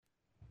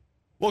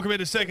Welcome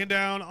into Second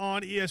Down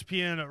on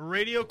ESPN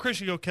Radio.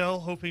 Christian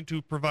Gokel hoping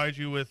to provide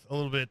you with a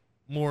little bit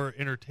more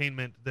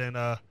entertainment than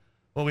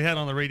what we had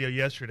on the radio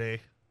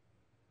yesterday,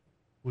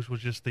 which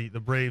was just the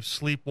Braves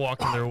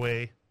sleepwalking their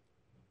way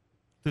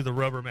through the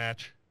rubber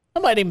match.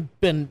 That might have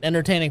been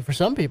entertaining for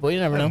some people. You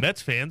never know.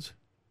 Mets fans.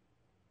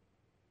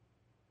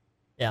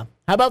 Yeah.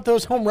 How about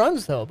those home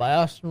runs, though, by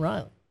Austin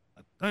Riley?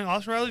 I mean,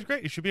 Austin Riley's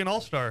great. He should be an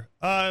all-star.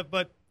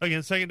 But,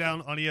 again, Second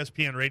Down on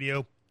ESPN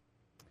Radio.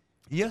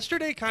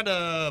 Yesterday kind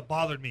of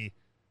bothered me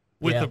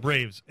with the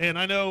Braves. And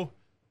I know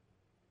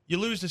you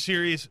lose the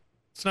series.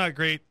 It's not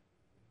great.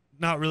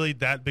 Not really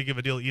that big of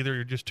a deal either.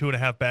 You're just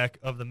 2.5 back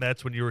of the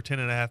Mets when you were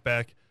 10.5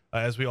 back,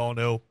 as we all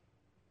know,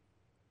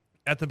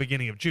 at the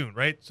beginning of June,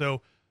 right?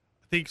 So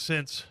I think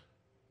since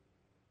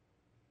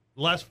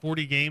the last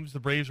 40 games, the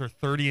Braves are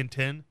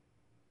 30-10,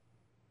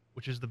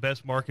 which is the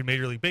best mark in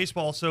Major League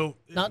Baseball. So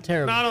not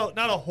terrible.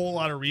 Not a whole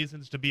lot of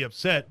reasons to be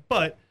upset.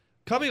 But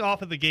coming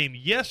off of the game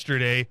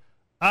yesterday,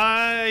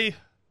 I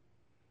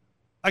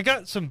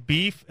got some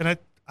beef, and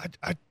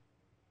I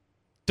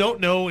don't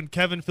know. And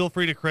Kevin, feel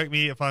free to correct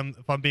me if I'm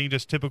being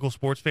just typical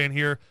sports fan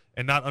here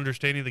and not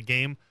understanding the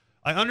game.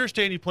 I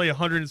understand you play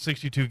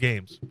 162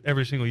 games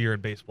every single year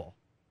in baseball.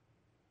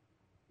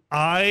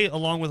 I,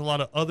 along with a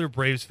lot of other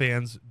Braves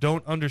fans,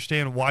 don't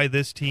understand why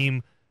this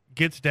team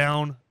gets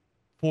down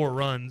 4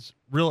 runs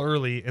real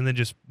early and then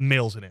just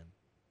mails it in.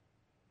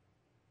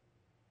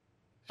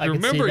 If you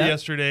remember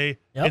yesterday,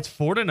 It's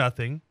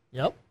 4-0.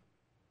 Yep.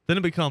 Then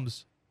it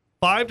becomes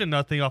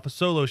 5-0 off a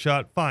solo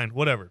shot. Fine,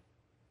 whatever.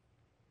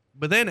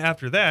 But then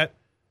after that,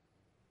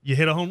 you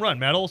hit a home run.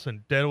 Matt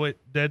Olson,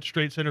 dead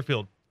straight center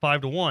field,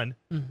 5-1.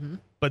 Mm-hmm.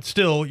 But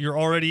still, you're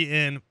already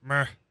in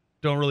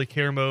don't really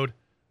care mode.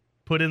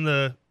 Put in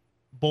the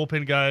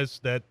bullpen guys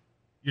that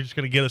you're just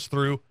going to get us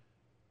through.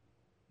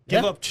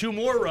 Give up 2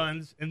 more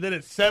runs, and then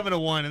it's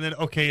 7-1, and then,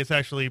 okay, it's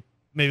actually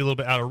maybe a little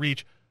bit out of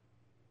reach.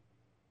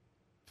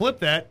 Flip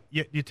that,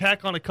 you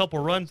tack on a couple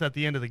runs at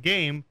the end of the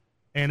game,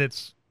 and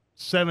it's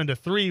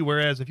 7-3,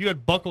 whereas if you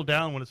had buckled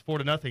down when it's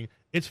 4-0,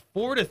 it's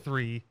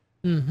 4-3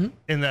 in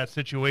that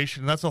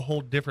situation, and that's a whole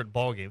different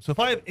ballgame. So if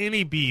I have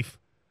any beef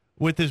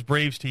with this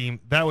Braves team,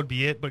 that would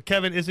be it. But,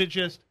 Kevin, is it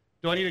just,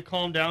 do I need to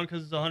calm down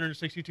because it's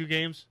 162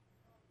 games?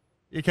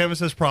 Yeah, Kevin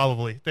says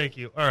probably. Thank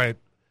you. All right.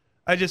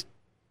 I get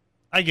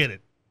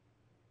it.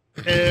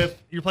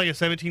 If you're playing a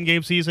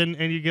 17-game season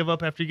and you give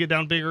up after you get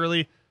down big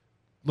early, a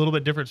little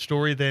bit different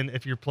story than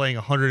if you're playing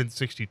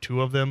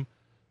 162 of them.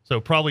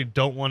 So probably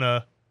don't want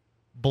to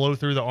blow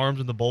through the arms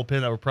in the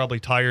bullpen that were probably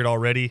tired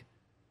already,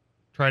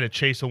 trying to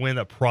chase a win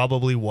that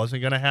probably wasn't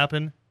going to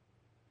happen.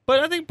 But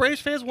I think Braves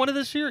fans wanted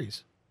this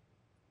series.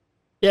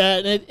 Yeah,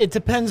 and it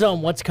depends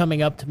on what's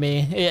coming up to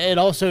me. It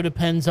also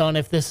depends on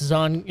if this is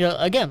on,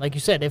 again, like you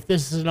said, if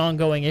this is an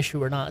ongoing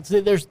issue or not. So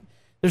there's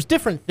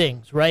different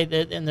things, right?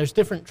 And there's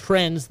different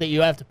trends that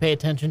you have to pay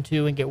attention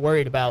to and get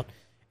worried about.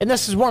 And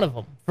this is one of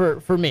them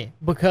for me,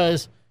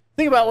 because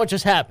think about what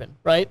just happened,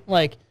 right?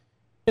 Like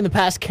in the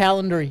past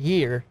calendar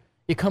year,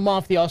 you come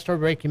off the All-Star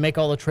break, you make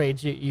all the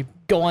trades, you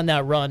go on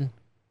that run,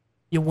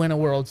 you win a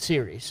World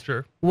Series.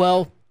 Sure.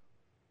 Well,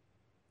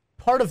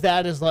 part of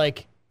that is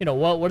like,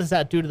 what does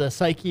that do to the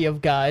psyche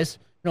of guys,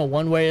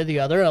 one way or the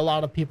other? A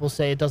lot of people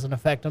say it doesn't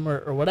affect them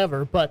or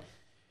whatever, but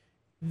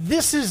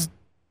these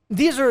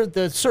are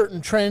the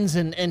certain trends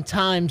and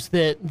times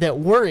that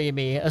worry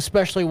me,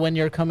 especially when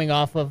you're coming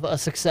off of a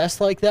success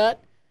like that.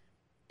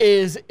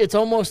 It's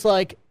almost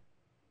like,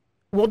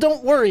 well,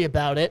 don't worry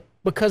about it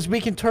because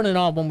we can turn it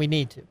on when we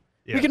need to.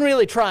 Yeah. We can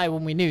really try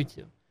when we need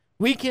to.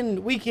 We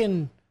can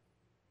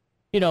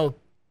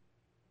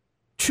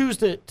choose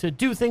to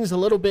do things a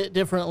little bit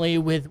differently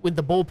with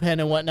the bullpen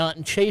and whatnot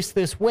and chase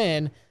this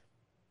win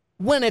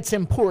when it's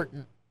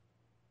important.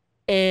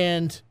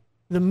 And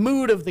the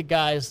mood of the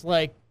guys,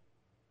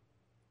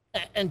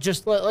 and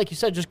just like you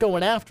said, just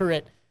going after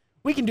it,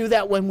 we can do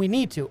that when we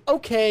need to.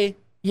 Okay,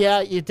 yeah,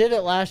 you did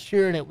it last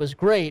year and it was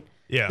great.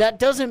 Yeah. That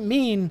doesn't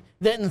mean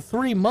that in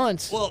 3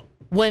 months,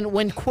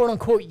 when quote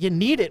unquote you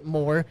need it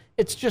more,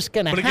 it's just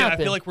gonna happen. But again,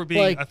 I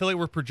feel like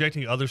we're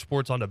projecting other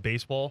sports onto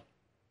baseball.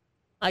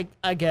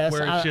 I guess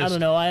I don't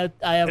know. I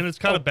have, and it's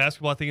kind of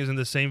basketball. I think is in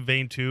the same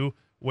vein too,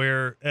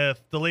 where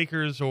if the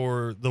Lakers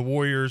or the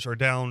Warriors are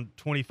down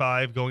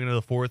 25 going into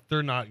the fourth,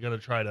 they're not gonna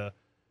try to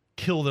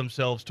kill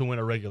themselves to win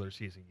a regular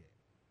season game.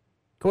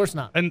 Of course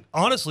not. And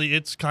honestly,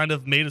 it's kind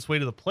of made its way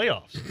to the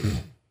playoffs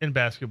in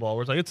basketball,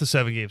 where it's like it's a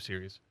 7-game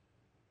series.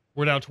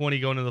 We're down 20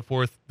 going into the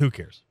fourth. Who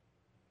cares?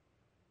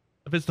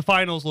 If it's the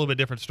finals, a little bit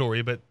different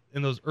story. But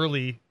in those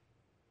early,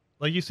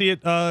 like you see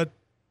it, the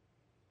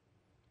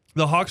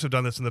Hawks have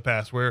done this in the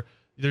past, where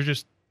they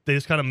just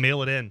kind of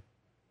mail it in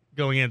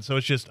going in. So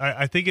it's just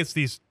I think it's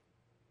these.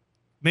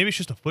 Maybe it's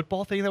just a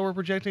football thing that we're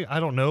projecting. I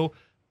don't know,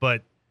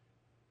 but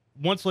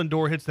once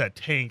Lindor hits that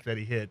tank that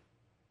he hit,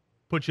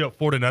 puts you up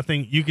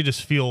 4-0, you could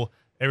just feel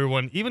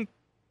everyone, even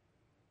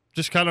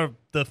just kind of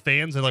the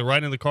fans and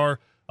riding in the car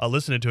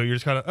listening to it. You're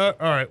just kind of,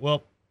 all right,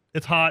 well,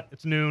 it's hot,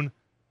 it's noon,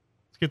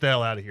 let's get the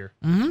hell out of here.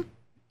 Mm-hmm.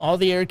 All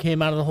the air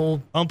came out of the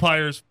hole.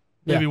 Umpires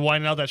maybe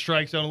winding out that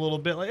strike zone a little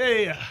bit. Like,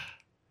 hey,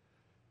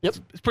 it's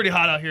pretty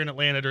hot out here in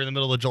Atlanta during the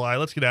middle of July.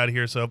 Let's get out of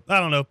here. So, I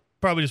don't know.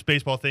 Probably just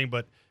baseball thing,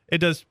 but it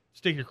does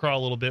stick your craw a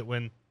little bit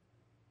when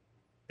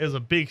it was a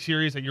big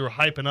series that you were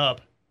hyping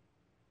up.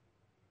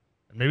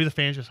 And maybe the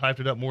fans just hyped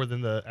it up more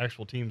than the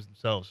actual teams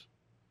themselves.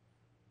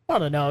 I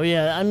don't know.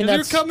 Yeah, I mean,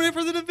 they're coming in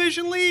for the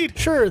division lead.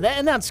 Sure,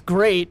 and that's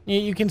great.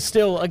 You can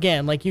still,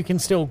 again, you can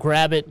still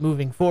grab it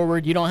moving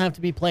forward. You don't have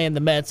to be playing the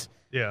Mets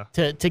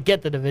to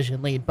get the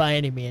division lead by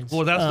any means.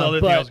 Well, that's the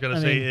other thing I was going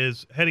to say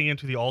is heading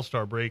into the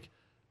All-Star break,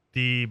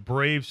 the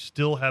Braves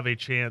still have a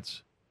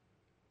chance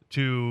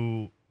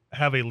to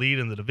have a lead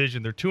in the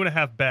division. They're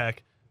 2.5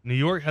 back. New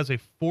York has a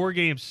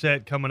 4-game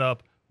set coming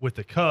up with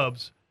the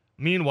Cubs.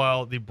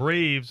 Meanwhile, the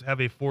Braves have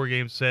a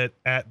 4-game set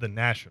at the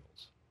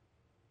Nationals.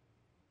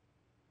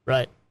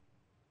 Right.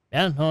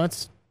 Yeah, no,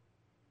 it's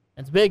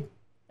big.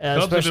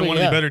 Cubs have been one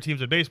of the better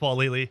teams in baseball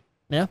lately.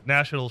 Yeah.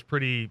 Nationals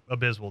pretty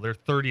abysmal. They're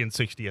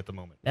 30-60 at the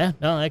moment. Yeah,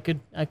 no, I could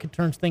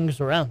turn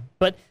things around.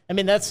 But I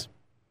mean that's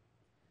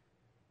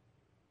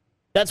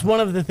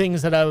one of the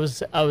things that I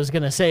was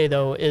gonna say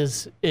though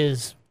is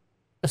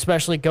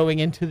especially going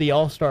into the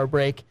All-Star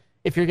break,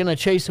 if you're gonna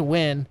chase a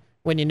win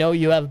when you know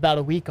you have about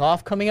a week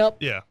off coming up,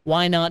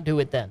 why not do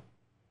it then?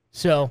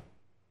 So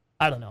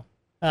I don't know.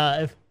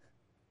 If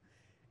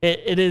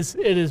It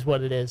is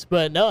what it is,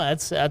 but no,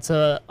 that's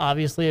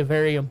obviously a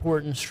very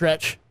important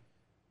stretch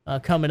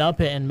coming up,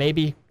 and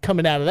maybe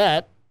coming out of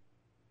that,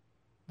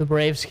 the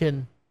Braves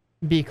can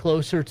be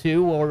closer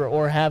to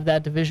or have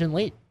that division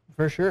lead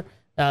for sure.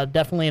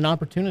 Definitely an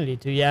opportunity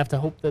to. You have to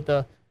hope that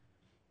the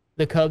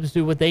Cubs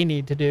do what they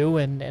need to do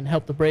and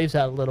help the Braves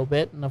out a little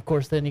bit, and of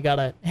course then you got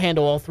to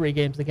handle all 3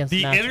 games against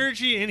the Nationals.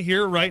 Energy in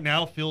here right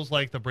now feels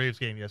like the Braves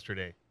game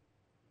yesterday.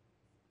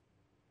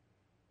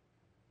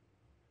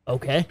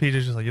 Okay.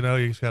 PJ's just like, you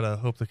just gotta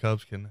hope the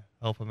Cubs can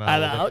help him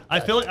out. I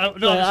feel like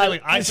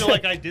I feel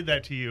like I did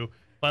that to you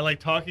by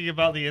talking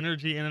about the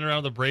energy in and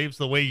around the Braves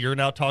the way you're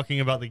now talking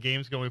about the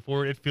games going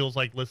forward. It feels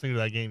like listening to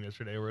that game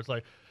yesterday, where it's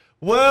like,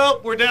 well,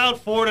 we're down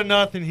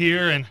 4-0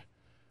 here, and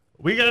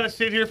we gotta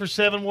sit here for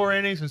 7 more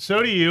innings, and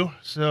so do you.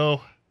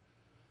 So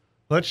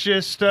let's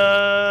just,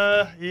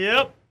 no.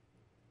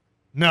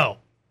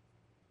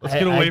 Let's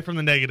get away from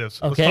the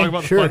negatives. Let's talk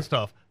about the fun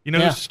stuff. You know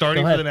who's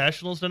starting for the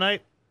Nationals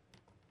tonight?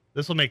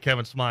 This will make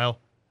Kevin smile.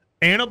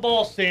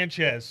 Anibal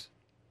Sanchez.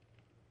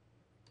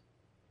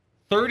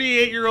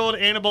 38-year-old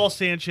Anibal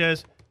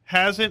Sanchez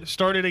hasn't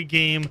started a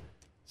game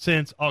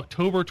since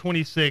October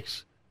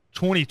 26,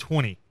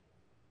 2020.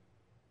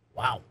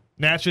 Wow.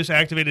 Nats just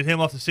activated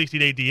him off the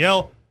 60-day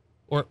DL,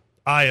 or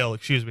IL,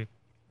 excuse me.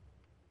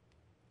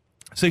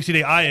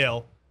 60-day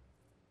IL.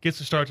 Gets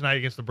to start tonight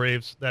against the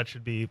Braves. That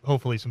should be,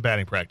 hopefully, some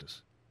batting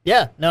practice.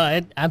 Yeah,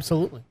 no,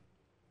 absolutely.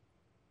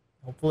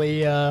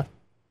 Hopefully, yeah.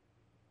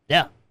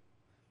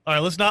 All right,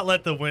 let's not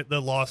let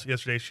the loss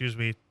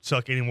yesterday,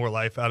 suck any more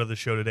life out of the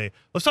show today.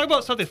 Let's talk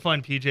about something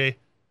fun, PJ.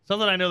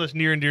 Something I know that's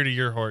near and dear to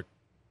your heart.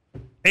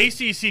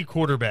 ACC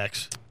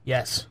quarterbacks.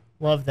 Yes,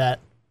 love that.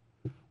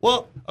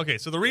 Well, okay,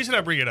 so the reason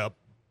I bring it up,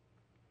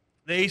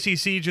 the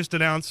ACC just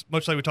announced,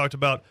 much like we talked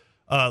about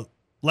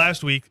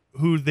last week,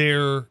 who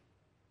their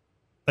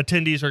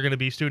attendees are going to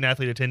be,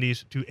 student-athlete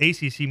attendees to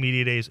ACC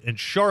Media Days in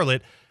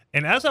Charlotte.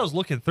 And as I was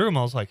looking through them,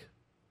 I was like,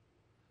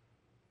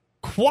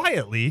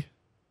 quietly,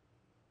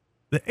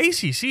 the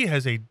ACC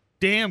has a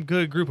damn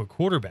good group of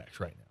quarterbacks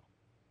right now.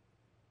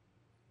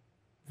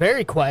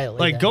 Very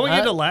quietly. Going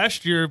into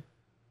last year,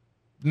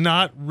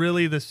 not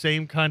really the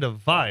same kind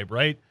of vibe,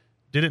 right?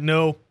 Didn't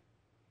know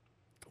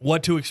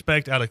what to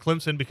expect out of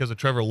Clemson because of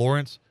Trevor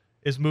Lawrence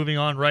is moving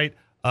on, right?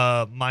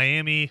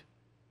 Miami,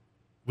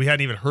 we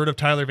hadn't even heard of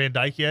Tyler Van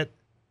Dyke yet.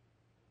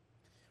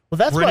 Well,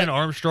 that's Brennan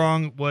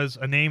Armstrong was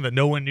a name that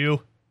no one knew.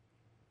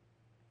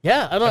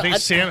 Yeah, I think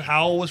Sam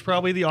Howell was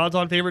probably the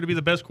odds-on favorite to be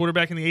the best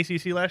quarterback in the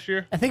ACC last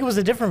year. I think it was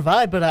a different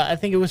vibe, but I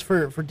think it was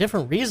for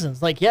different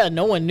reasons.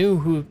 No one knew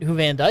who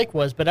Van Dyke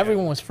was, but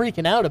everyone was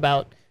freaking out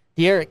about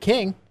De'Aaron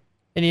King,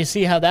 and you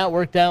see how that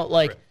worked out.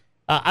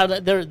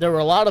 There were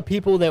a lot of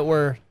people that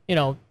were,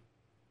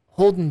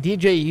 holding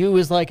DJU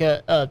as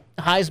a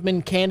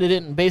Heisman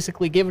candidate and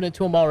basically giving it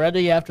to him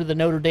already after the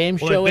Notre Dame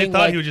showing. They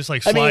thought he would just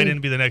slide in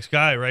and be the next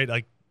guy,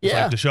 right?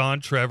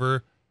 Deshaun,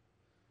 Trevor,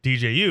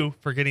 DJU,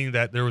 forgetting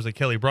that there was a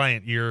Kelly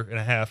Bryant year and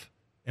a half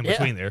in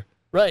between there.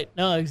 Right.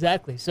 No,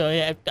 exactly. So,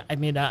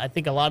 I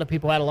think a lot of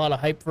people had a lot of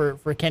hype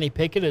for Kenny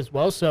Pickett as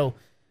well. So,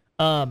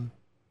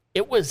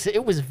 it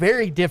was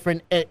very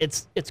different.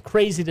 It's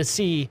crazy to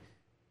see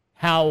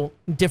how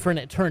different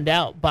it turned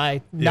out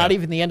by not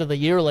even the end of the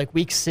year,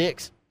 week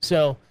 6.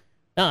 So,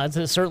 no,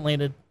 it's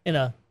certainly in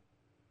a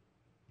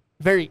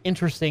very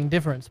interesting,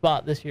 different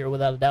spot this year,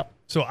 without a doubt.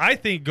 So, I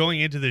think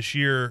going into this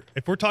year,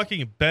 if we're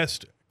talking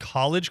best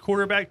college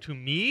quarterback, to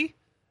me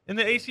in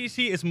the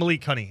ACC is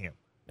Malik Cunningham.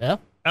 Yeah.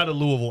 Out of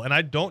Louisville. And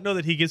I don't know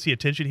that he gets the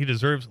attention he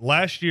deserves.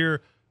 Last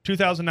year,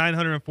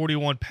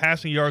 2,941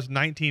 passing yards,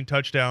 19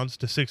 touchdowns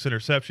to 6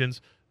 interceptions.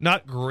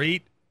 Not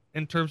great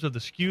in terms of the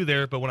skew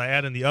there, but when I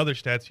add in the other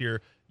stats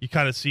here, you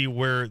kind of see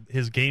where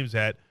his game's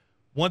at.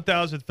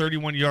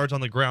 1,031 yards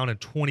on the ground and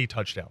 20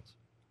 touchdowns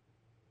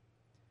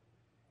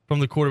from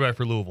the quarterback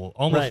for Louisville.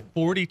 Almost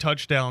 40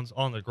 touchdowns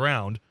on the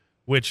ground,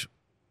 which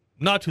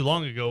not too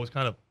long ago was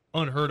kind of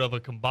unheard of, a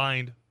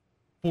combined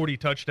 40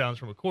 touchdowns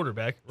from a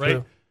quarterback, right?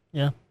 True.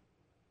 Yeah.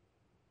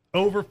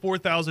 Over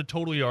 4,000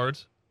 total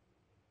yards.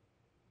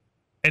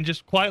 And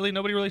just quietly,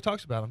 nobody really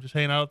talks about him. Just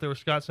hanging out there with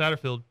Scott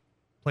Satterfield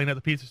playing at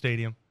the Pizza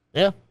Stadium.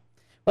 Yeah.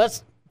 Well,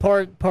 that's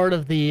part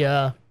of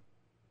the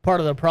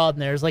problem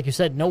there is, like you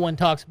said, no one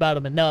talks about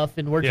him enough,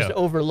 and we're just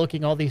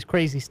overlooking all these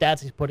crazy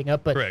stats he's putting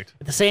up. But Correct.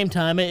 At the same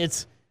time,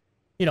 it's,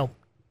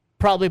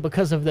 probably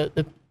because of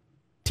the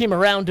team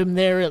around him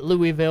there at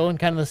Louisville and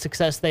kind of the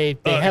success they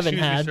haven't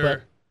had. Sir.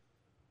 But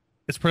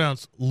it's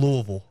pronounced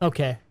Louisville.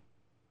 Okay.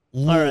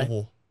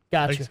 Louisville. Right.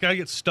 Gotcha. It's got to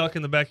get stuck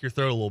in the back of your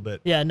throat a little bit.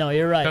 Yeah, no,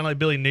 you're right. Kind of like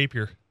Billy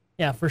Napier.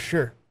 Yeah, for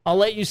sure. I'll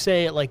let you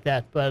say it like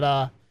that,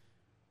 but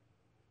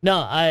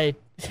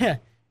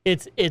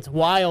it's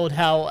wild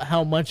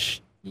how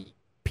much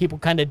people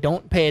kind of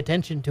don't pay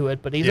attention to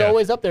it, but he's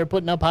always up there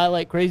putting up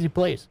highlight crazy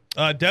plays.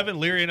 Devin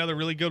Leary, another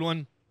really good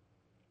one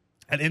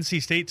at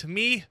NC State. To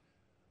me,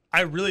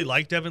 I really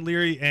like Devin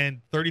Leary,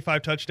 and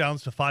 35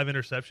 touchdowns to 5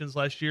 interceptions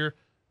last year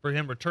for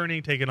him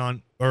returning to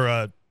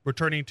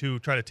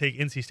try to take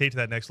NC State to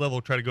that next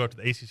level, try to go up to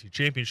the ACC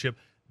championship.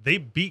 They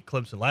beat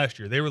Clemson last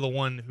year. They were the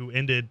one who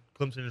ended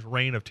Clemson's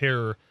reign of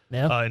terror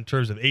in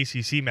terms of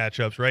ACC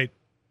matchups, right?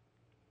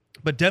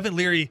 But Devin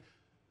Leary,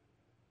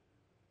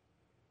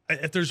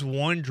 if there's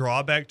one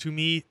drawback to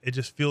me, it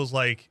just feels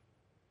like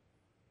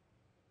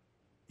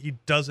he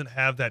doesn't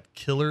have that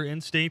killer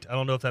instinct. I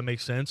don't know if that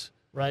makes sense.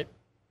 Right.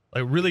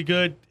 Like, really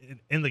good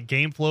in the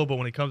game flow, but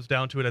when it comes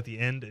down to it at the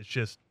end, it's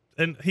just –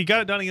 and he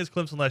got it done against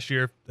Clemson last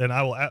year, and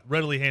I will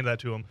readily hand that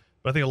to him.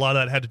 But I think a lot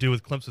of that had to do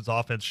with Clemson's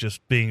offense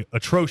just being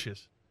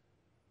atrocious,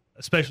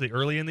 especially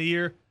early in the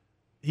year.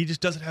 He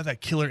just doesn't have that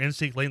killer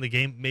instinct late in the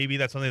game. Maybe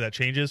that's something that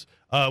changes.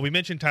 We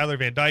mentioned Tyler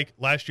Van Dyke.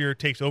 Last year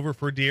takes over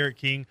for De'Aaron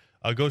King,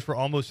 goes for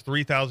almost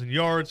 3,000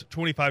 yards,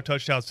 25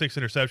 touchdowns, 6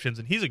 interceptions,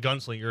 and he's a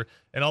gunslinger,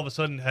 and all of a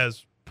sudden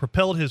has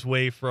propelled his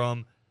way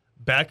from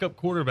backup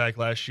quarterback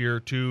last year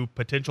to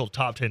potential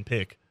top 10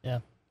 pick. Yeah.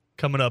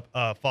 Coming up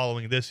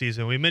following this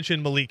season. We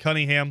mentioned Malik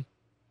Cunningham.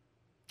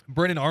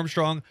 Brennan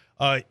Armstrong,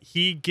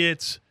 he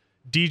gets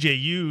DJ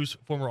Hughes,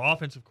 former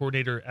offensive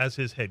coordinator, as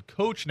his head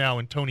coach now,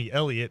 and Tony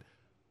Elliott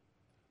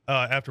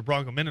after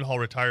Bronco Mendenhall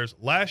retires.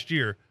 Last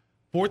year,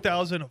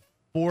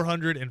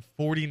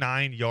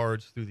 4,449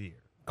 yards through the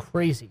air.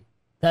 Crazy.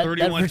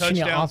 31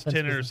 touchdowns,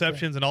 10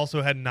 interceptions, and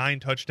also had 9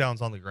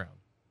 touchdowns on the ground.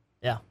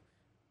 Yeah.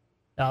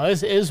 No,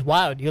 it is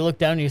wild. You look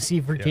down and you see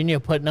Virginia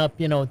putting up,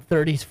 30s,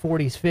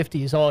 40s,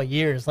 50s all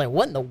year. It's like,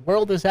 what in the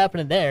world is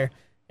happening there?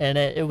 And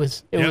it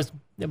was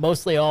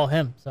mostly all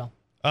him. So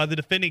the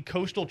defending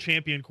Coastal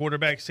champion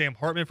quarterback Sam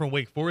Hartman from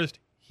Wake Forest,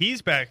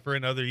 he's back for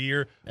another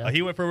year. Yeah.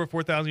 He went for over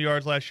 4,000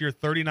 yards last year,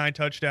 39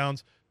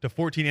 touchdowns to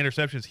 14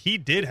 interceptions. He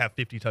did have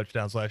 50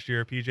 touchdowns last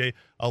year, PJ.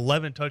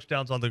 11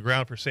 touchdowns on the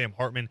ground for Sam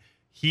Hartman.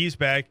 He's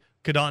back.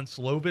 Kadon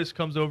Slovis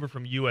comes over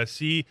from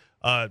USC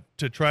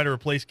to try to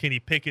replace Kenny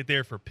Pickett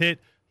there for Pitt.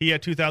 He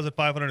had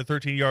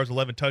 2,513 yards,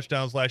 11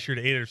 touchdowns last year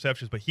to 8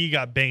 interceptions, but he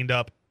got banged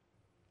up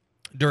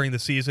during the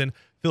season.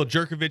 Phil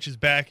Jerkovich is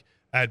back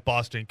at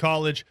Boston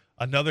College,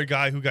 another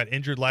guy who got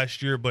injured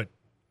last year but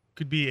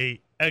could be a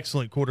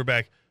excellent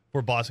quarterback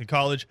for Boston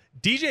College.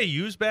 DJ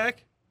Hughes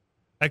back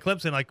at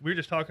Clemson, like we were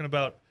just talking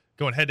about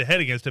going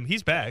head-to-head against him.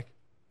 He's back.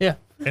 Yeah.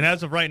 And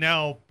as of right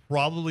now,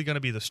 probably going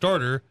to be the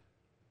starter.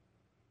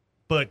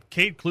 But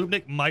Cade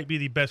Klubnik might be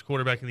the best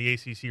quarterback in the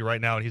ACC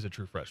right now, and he's a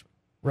true freshman.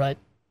 Right.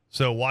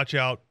 So watch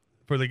out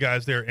for the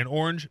guys there. In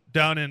Orange,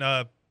 down in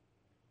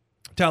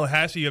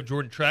Tallahassee, you have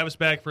Jordan Travis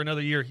back for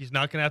another year. He's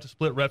not going to have to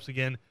split reps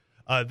again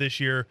this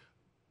year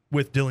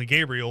with Dylan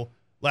Gabriel.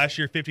 Last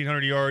year,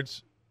 1,500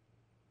 yards,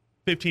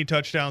 15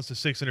 touchdowns to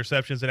 6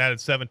 interceptions, and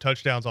added 7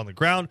 touchdowns on the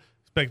ground.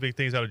 Expect big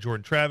things out of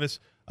Jordan Travis.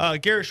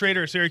 Garrett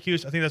Schrader at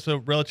Syracuse, I think that's a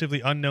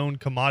relatively unknown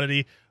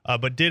commodity,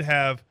 but did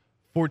have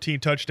 14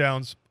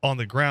 touchdowns on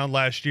the ground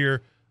last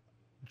year.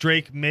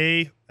 Drake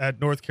May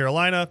at North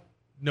Carolina,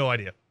 no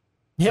idea.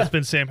 Yeah. It's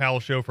been Sam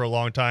Howell's show for a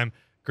long time.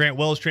 Grant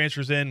Wells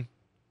transfers in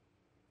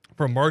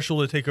from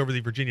Marshall to take over the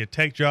Virginia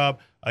Tech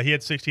job. He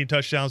had 16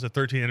 touchdowns and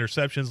 13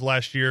 interceptions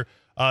last year.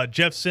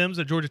 Jeff Sims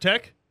at Georgia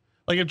Tech.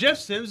 Like, if Jeff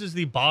Sims is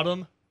the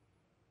bottom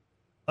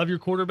of your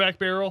quarterback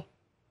barrel,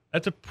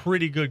 that's a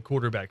pretty good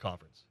quarterback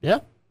conference.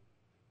 Yeah.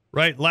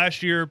 Right?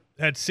 Last year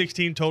had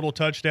 16 total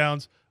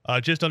touchdowns,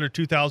 just under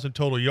 2,000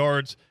 total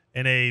yards,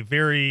 and a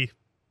very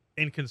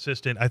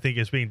inconsistent, I think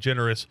is being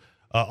generous,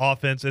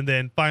 offense. And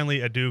then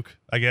finally at Duke,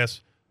 I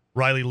guess,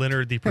 Riley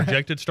Leonard, the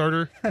projected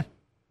starter.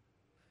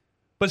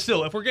 But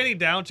still, if we're getting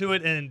down to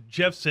it and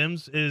Jeff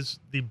Sims is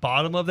the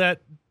bottom of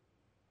that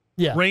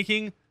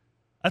ranking,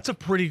 that's a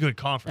pretty good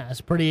conference.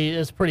 That's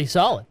pretty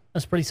solid.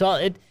 That's pretty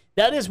solid.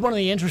 That is one of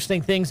the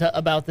interesting things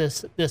about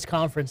this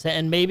conference,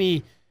 and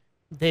maybe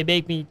they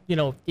make me,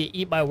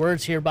 eat my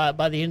words here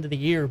by the end of the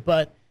year,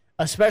 but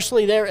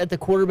especially there at the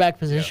quarterback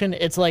position,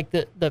 it's like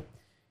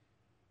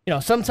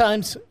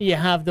sometimes you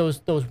have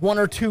those one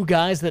or two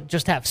guys that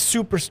just have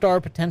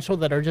superstar potential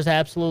that are just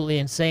absolutely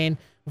insane,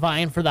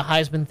 vying for the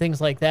Heisman,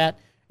 things like that.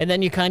 And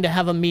then you kind of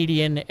have a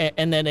median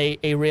and then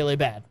a really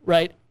bad,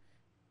 right?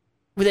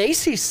 With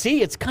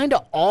ACC, it's kind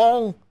of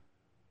all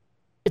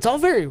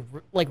very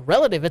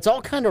relative. It's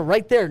all kind of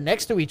right there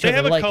next to each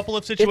other. They have a couple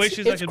of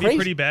situations that can be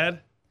pretty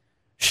bad.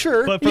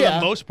 Sure, but for the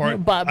most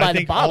part, by I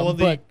think the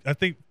bottom, I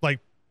think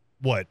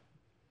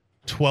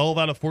 12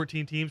 out of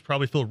 14 teams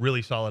probably feel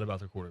really solid about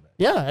their quarterback.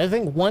 Yeah, I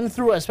think 1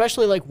 through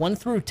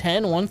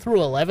 10, 1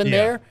 through 11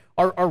 there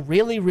are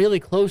really, really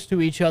close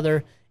to each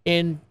other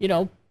in,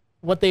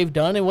 what they've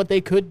done and what they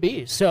could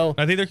be. So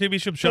I think there could be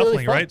some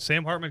shuffling, right?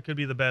 Sam Hartman could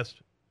be the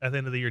best at the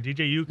end of the year.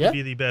 DJU could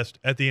be the best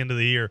at the end of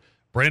the year.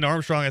 Brandon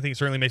Armstrong, I think,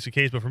 certainly makes a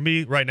case. But for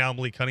me, right now,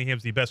 Malik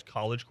Cunningham's the best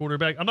college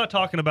quarterback. I'm not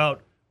talking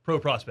about pro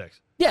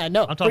prospects. Yeah,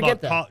 no, I'm talking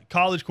about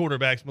college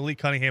quarterbacks. Malik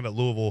Cunningham at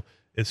Louisville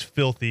is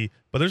filthy.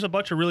 But there's a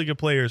bunch of really good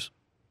players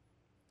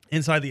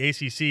inside the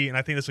ACC, and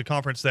I think this is a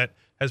conference that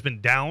has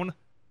been down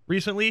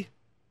recently.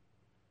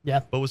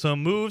 Yeah. But with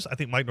some moves, I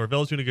think Mike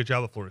Norvell's doing a good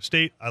job at Florida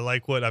State. I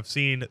like what I've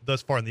seen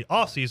thus far in the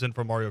offseason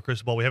from Mario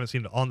Cristobal. We haven't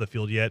seen it on the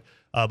field yet,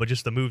 but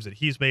just the moves that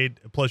he's made.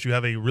 Plus, you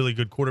have a really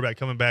good quarterback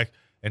coming back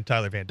and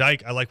Tyler Van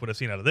Dyke. I like what I've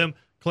seen out of them.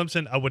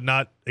 Clemson, I would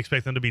not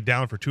expect them to be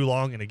down for too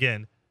long. And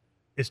again,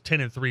 is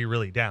 10-3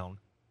 really down?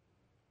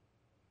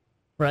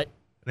 Right.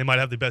 They might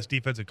have the best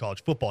defense in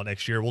college football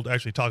next year. We'll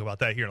actually talk about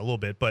that here in a little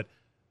bit. But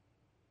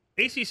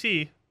ACC,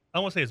 I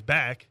don't want to say it's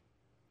back,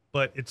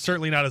 but it's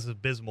certainly not as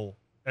abysmal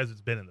as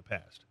it's been in the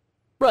past.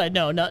 Right.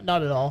 No, not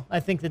at all. I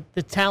think that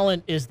the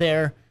talent is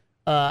there.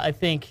 I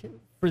think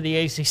for the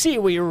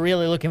ACC, we were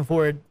really looking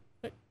forward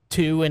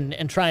to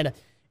and trying to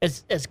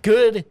as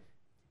good.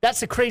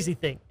 That's the crazy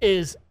thing,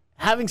 is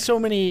having so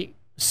many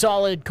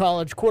solid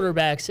college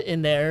quarterbacks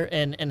in there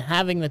and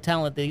having the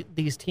talent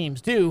these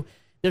teams do.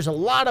 There's a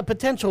lot of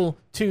potential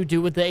to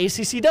do what the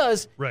ACC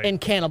does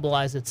and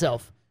cannibalize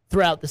itself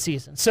throughout the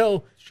season.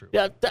 So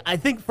I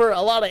think for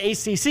a lot of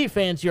ACC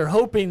fans, you're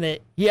hoping that,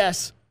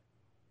 yes,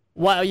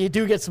 while you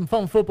do get some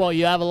fun football,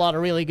 you have a lot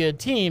of really good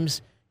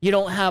teams, you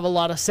don't have a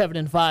lot of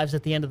 7-5s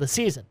at the end of the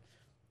season.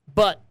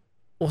 But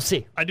we'll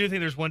see. I do think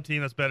there's one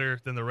team that's better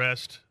than the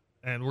rest,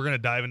 and we're going to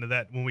dive into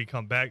that when we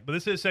come back. But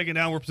this is Second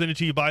Down. We're presented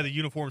to you by the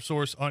Uniform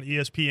Source on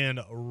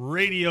ESPN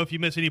Radio. If you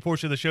miss any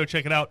portion of the show,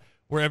 check it out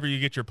wherever you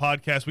get your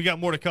podcast. We got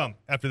more to come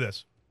after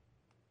this.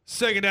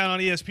 Second Down on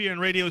ESPN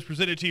Radio is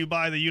presented to you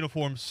by the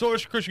Uniform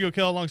Source. Christian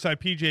Gokel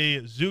alongside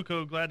PJ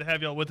Zuko. Glad to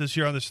have y'all with us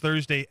here on this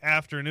Thursday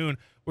afternoon.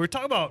 We were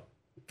talking about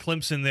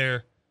Clemson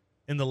there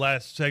in the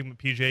last segment,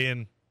 PJ,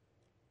 and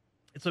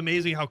it's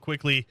amazing how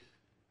quickly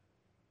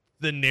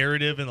the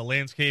narrative and the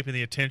landscape and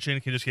the attention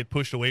can just get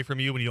pushed away from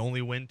you when you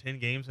only win 10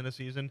 games in a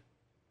season.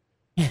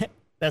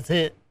 That's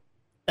it.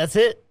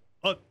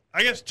 Well,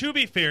 I guess to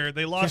be fair,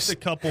 they lost a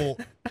couple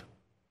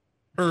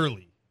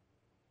early,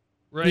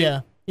 right?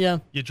 Yeah.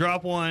 You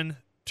drop one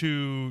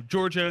to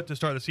Georgia to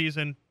start the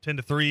season,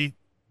 10-3.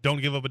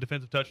 Don't give up a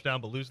defensive touchdown,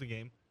 but lose the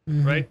game,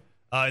 right?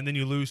 And then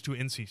you lose to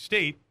NC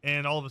State,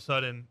 and all of a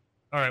sudden,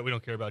 all right, we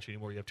don't care about you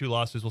anymore. You have 2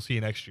 losses. We'll see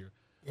you next year.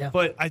 Yeah.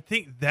 But I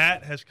think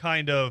that has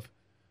kind of,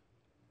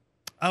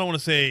 I don't want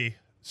to say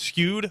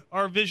skewed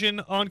our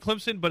vision on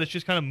Clemson, but it's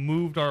just kind of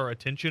moved our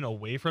attention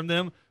away from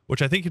them,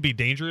 which I think could be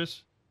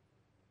dangerous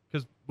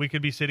because we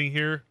could be sitting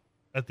here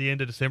at the end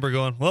of December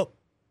going, well,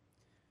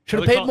 should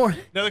have paid more.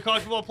 Another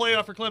college football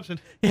playoff for Clemson.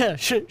 Yeah,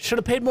 should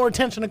have paid more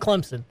attention to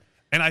Clemson.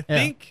 And I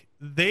think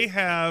they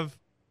have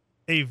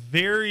a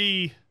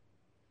very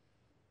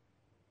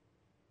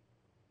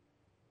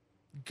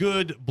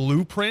good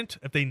blueprint,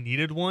 if they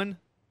needed one,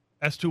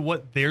 as to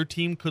what their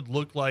team could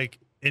look like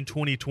in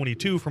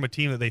 2022 from a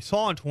team that they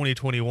saw in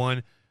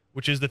 2021,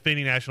 which is the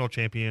defending national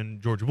champion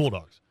Georgia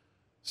Bulldogs.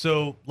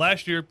 So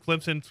last year,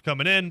 Clemson's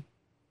coming in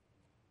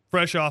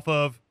fresh off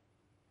of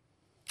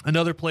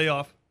another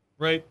playoff,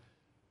 right?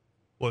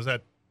 What was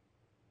that?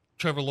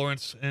 Trevor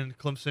Lawrence and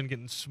Clemson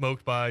getting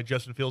smoked by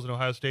Justin Fields in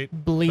Ohio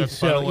State? Believe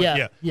so,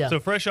 yeah. So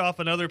fresh off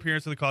another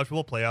appearance in the college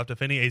football playoff,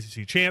 defending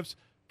ACC champs,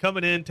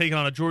 coming in, taking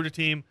on a Georgia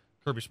team.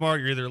 Kirby Smart,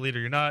 you're either a leader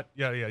or you're not,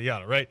 yada, yada,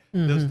 yada, right?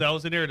 That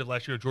was the narrative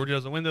last year. Georgia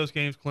doesn't win those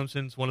games.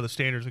 Clemson's one of the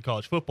standards in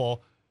college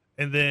football.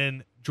 And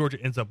then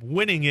Georgia ends up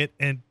winning it.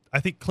 And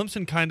I think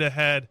Clemson kind of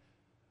had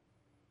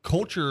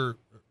culture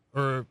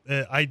or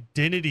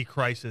identity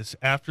crisis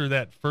after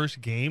that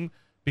first game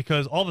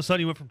because all of a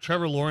sudden you went from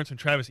Trevor Lawrence and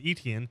Travis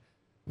Etienne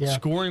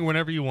scoring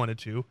whenever you wanted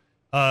to.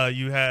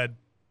 You had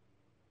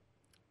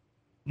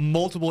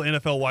multiple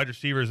NFL wide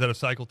receivers that have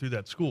cycled through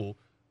that school,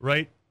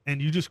 right? And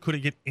you just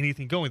couldn't get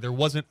anything going. There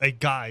wasn't a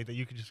guy that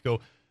you could just go,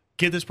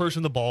 get this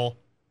person the ball,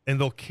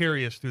 and they'll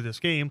carry us through this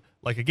game.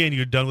 Like, again,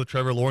 you'd done with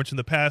Trevor Lawrence in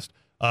the past.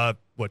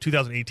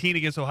 2018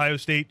 against Ohio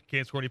State,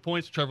 can't score any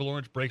points. Trevor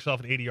Lawrence breaks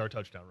off an 80-yard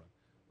touchdown run,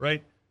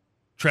 right?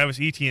 Travis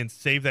Etienne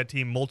saved that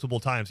team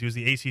multiple times. He was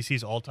the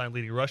ACC's all-time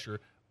leading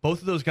rusher. Both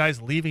of those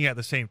guys leaving at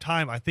the same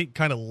time, I think,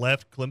 kind of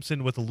left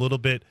Clemson with a little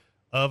bit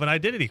of an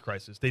identity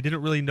crisis. They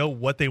didn't really know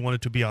what they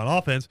wanted to be on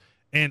offense.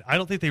 And I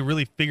don't think they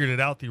really figured it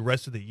out the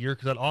rest of the year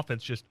because that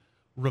offense just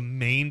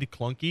remained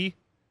clunky.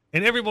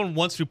 And everyone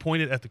wants to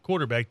point it at the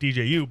quarterback,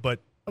 DJU, but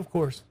of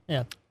course,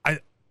 yeah. I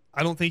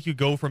don't think you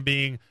go from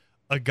being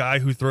a guy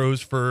who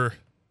throws for,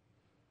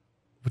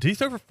 did he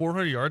throw for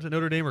 400 yards at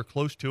Notre Dame or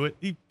close to it?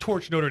 He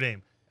torched Notre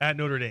Dame at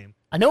Notre Dame.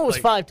 I know it was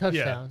Like, 5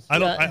 touchdowns.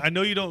 Yeah, I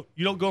know you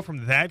don't go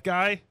from that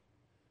guy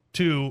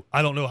to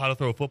I don't know how to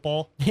throw a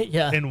football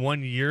yeah. in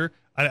 1 year.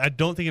 I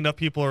don't think enough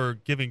people are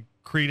giving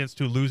credence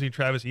to losing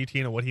Travis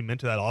Etienne and what he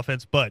meant to that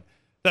offense. But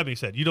that being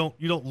said, you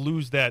don't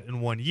lose that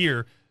in 1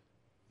 year.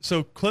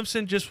 So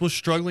Clemson just was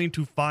struggling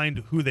to find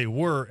who they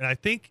were, and I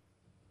think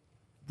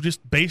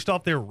just based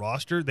off their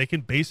roster, they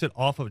can base it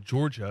off of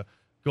Georgia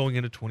going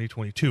into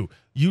 2022.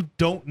 You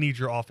don't need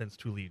your offense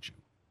to lead you.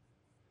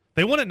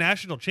 They won a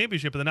national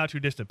championship in the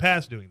not-too-distant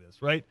past doing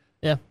this, right?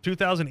 Yeah.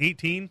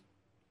 2018,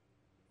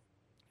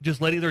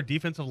 just letting their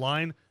defensive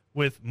line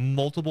with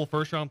multiple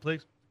first-round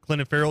picks,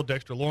 Clinton Farrell,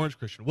 Dexter Lawrence,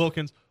 Christian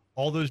Wilkins,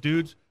 all those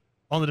dudes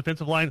on the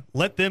defensive line,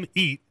 let them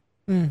eat,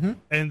 and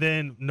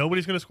then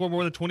nobody's going to score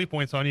more than 20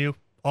 points on you.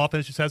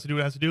 Offense just has to do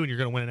what it has to do, and you're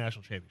going to win a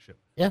national championship.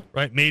 Yeah.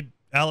 Right? Made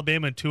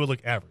Alabama and Tua look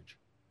average.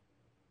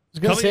 I was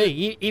going to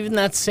say, even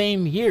that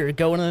same year,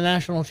 going to the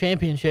national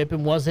championship,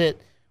 and was it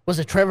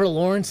Trevor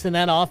Lawrence and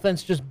that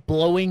offense just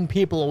blowing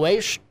people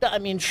away? I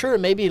mean, sure,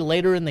 maybe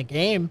later in the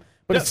game,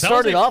 but it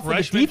started off with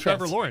the defense.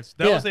 Trevor Lawrence.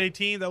 That was a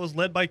team that was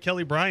led by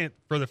Kelly Bryant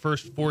for the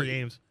first 4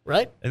 games.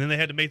 Right. And then they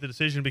had to make the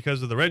decision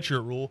because of the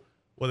redshirt rule,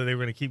 whether they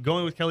were going to keep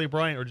going with Kelly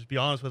Bryant or just be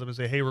honest with him and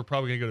say, hey, we're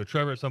probably going to go to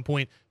Trevor at some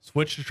point,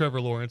 switch to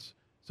Trevor Lawrence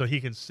so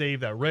he can save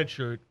that red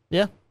shirt.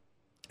 Yeah.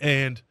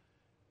 And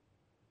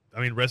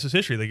I mean, rest is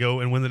history. They go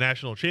and win the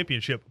national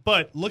championship.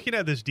 But looking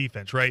at this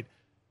defense, right,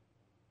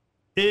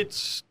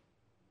 it's,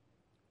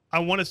 I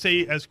want to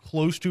say, as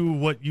close to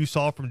what you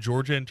saw from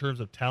Georgia in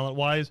terms of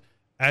talent-wise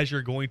as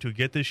you're going to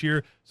get this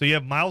year. So you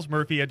have Miles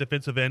Murphy at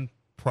defensive end,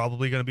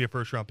 probably going to be a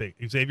first-round pick.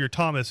 Xavier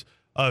Thomas,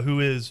 who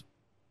is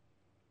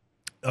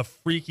a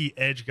freaky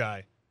edge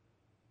guy,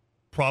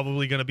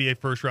 probably going to be a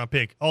first-round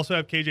pick. Also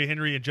have KJ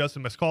Henry and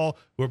Justin Mescal,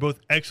 who are both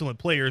excellent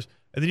players.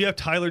 And then you have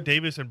Tyler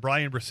Davis and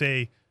Brian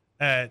Brisset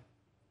at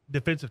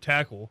defensive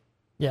tackle.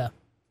 Yeah.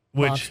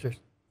 Which Monsters.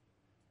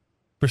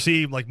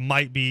 Brisset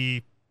might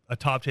be a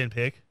top 10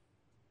 pick.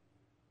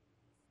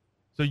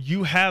 So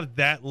you have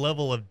that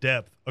level of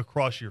depth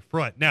across your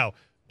front. Now,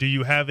 do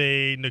you have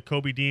a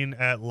Nakobe Dean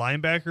at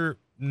linebacker?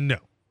 No.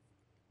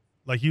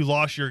 You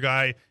lost your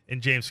guy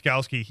in James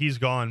Skalski. He's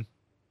gone.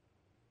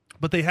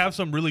 But they have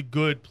some really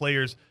good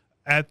players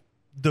at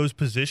those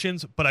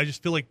positions. But I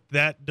just feel like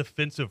that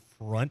defensive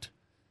front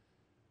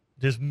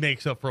just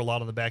makes up for a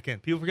lot on the back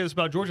end. People forget this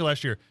about Georgia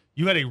last year.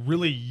 You had a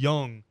really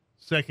young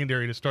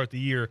secondary to start the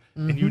year,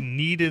 and you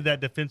needed that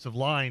defensive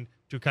line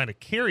to kind of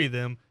carry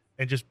them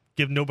and just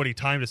give nobody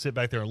time to sit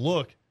back there and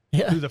look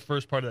through the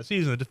first part of that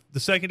season. The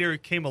secondary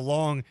came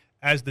along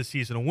as the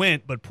season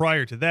went, but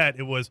prior to that,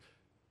 it was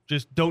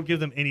just don't give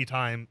them any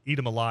time, eat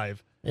them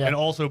alive. Yeah. And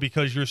also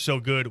because you're so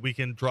good, we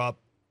can drop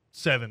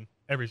 7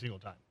 every single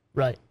time.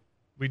 Right.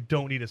 We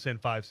don't need to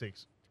send 5,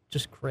 6.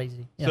 Just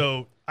crazy. Yeah.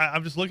 So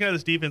I'm just looking at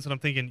this defense, and I'm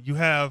thinking, you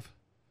have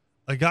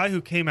a guy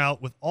who came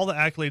out with all the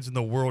accolades in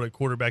the world at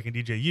quarterback in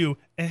DJU,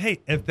 and hey,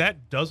 if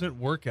that doesn't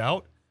work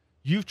out,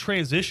 you've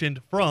transitioned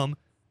from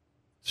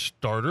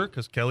starter,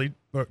 because Kelly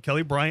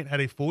Bryant had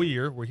a full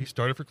year where he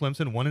started for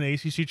Clemson, won an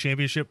ACC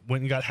championship,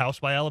 went and got housed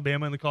by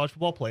Alabama in the college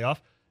football playoff.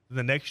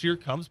 The next year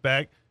comes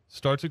back,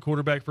 starts at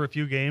quarterback for a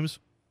few games,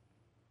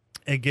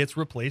 and gets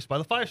replaced by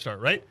the 5-star,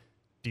 right?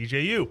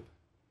 DJU.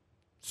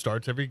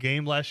 Starts every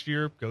game last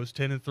year, goes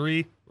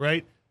 10-3,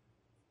 right?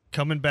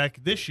 Coming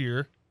back this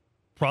year,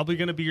 probably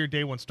going to be your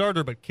day 1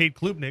 starter, but Cade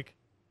Klubnik,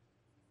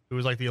 who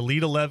was the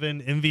Elite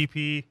 11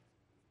 MVP,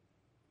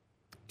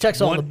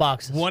 checks all the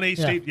boxes. Won a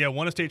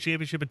state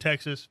championship in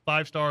Texas,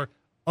 5-star,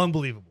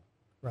 unbelievable.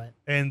 Right.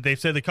 And they've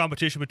said the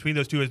competition between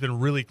those two has been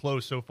really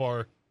close so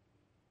far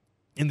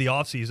in the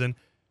offseason.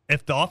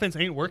 If the offense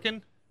ain't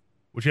working,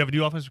 which you have a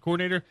new offensive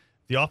coordinator,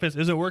 if the offense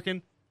isn't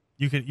working,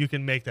 you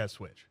can make that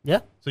switch.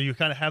 Yeah. So you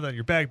kind of have that in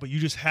your bag, but you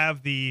just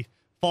have the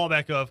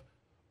fallback of,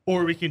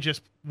 or we can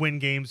just win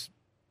games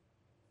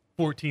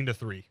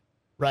 14-3.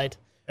 Right.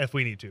 If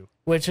we need to.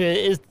 Which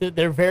is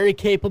they're very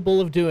capable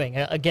of doing.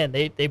 Again,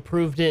 they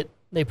proved it.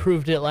 They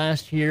proved it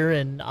last year,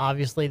 and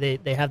obviously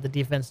they have the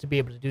defense to be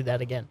able to do that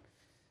again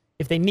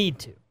if they need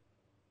to.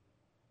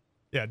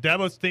 Yeah,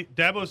 Davos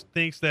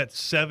thinks that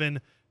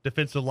 7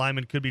 defensive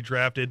linemen could be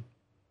drafted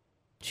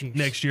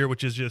next year,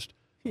 which is just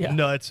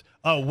nuts.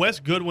 Wes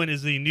Goodwin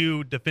is the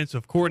new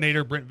defensive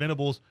coordinator. Brent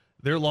Venables,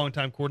 their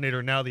longtime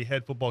coordinator, now the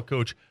head football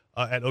coach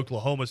at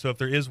Oklahoma. So if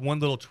there is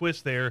one little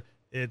twist there,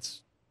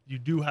 it's you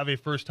do have a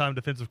first-time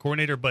defensive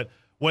coordinator, but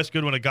Wes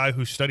Goodwin, a guy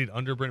who studied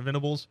under Brent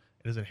Venables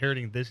and is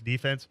inheriting this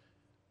defense,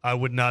 I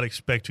would not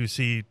expect to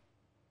see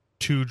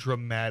too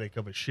dramatic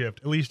of a shift,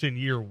 at least in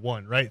year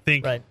 1, right?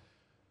 Think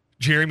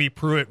Jeremy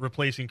Pruitt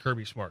replacing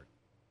Kirby Smart.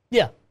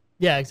 Yeah,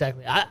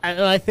 exactly.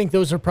 I think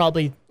those are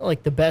probably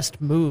the best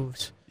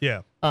moves.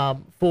 Yeah.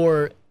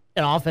 For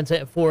an offense,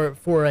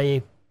 for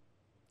a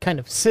kind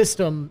of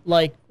system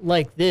like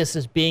this,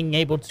 is being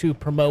able to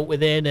promote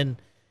within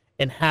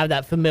and have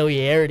that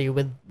familiarity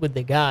with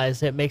the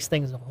guys. It makes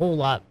things a whole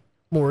lot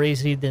more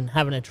easy than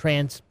having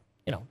to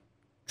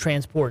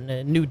transport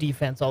a new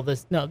defense, all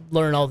this,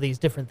 learn all these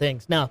different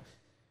things. Now,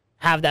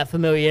 have that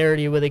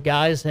familiarity with the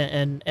guys,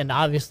 and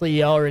obviously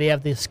you already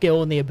have the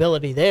skill and the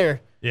ability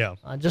there. Yeah.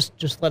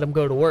 Just let them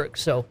go to work.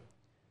 So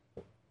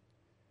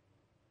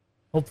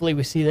hopefully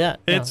we see that.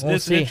 It's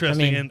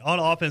interesting. And on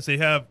offense, they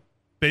have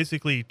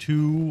basically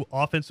 2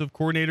 offensive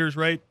coordinators,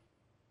 right?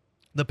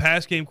 The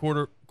pass game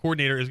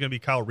coordinator is going to be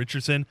Kyle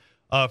Richardson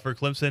for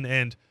Clemson.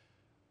 And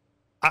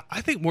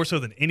I think more so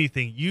than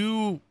anything,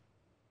 you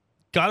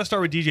got to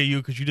start with DJU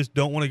because you just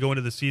don't want to go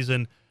into the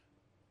season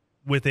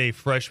with a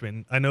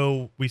freshman. I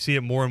know we see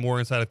it more and more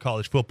inside of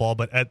college football,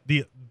 but at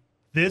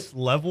this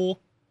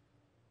level,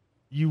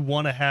 you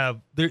want to have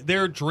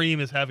their dream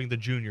is having the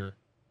junior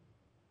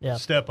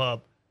step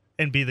up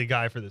and be the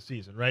guy for the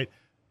season, right?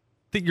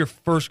 I think your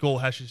first goal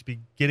has to just be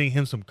getting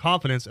him some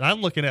confidence. And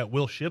I'm looking at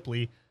Will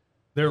Shipley,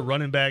 their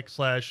running back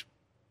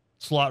 /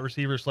 slot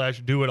receiver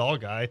 / do-it-all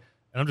guy.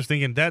 And I'm just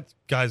thinking that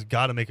guy's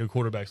got to make a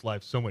quarterback's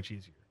life so much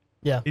easier.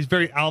 Yeah. He's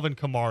very Alvin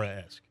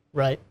Kamara-esque.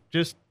 Right.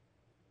 Just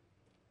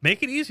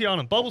make it easy on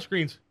him. Bubble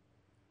screens.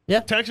 Yeah.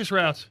 Texas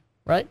routes.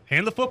 Right.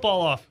 Hand the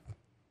football off.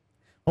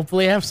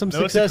 Hopefully have some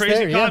success there. It's a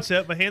crazy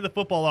concept, but hand the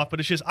football off. But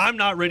it's just I'm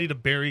not ready to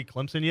bury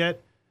Clemson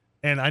yet.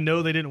 And I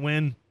know they didn't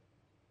win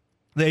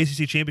the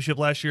ACC championship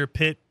last year.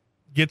 Pitt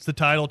gets the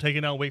title,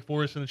 taking out Wake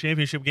Forest in the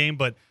championship game.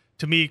 But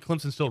to me,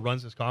 Clemson still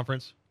runs this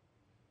conference.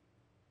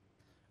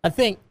 I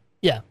think,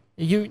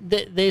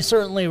 they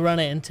certainly run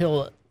it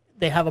until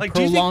they have a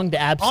prolonged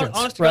absence,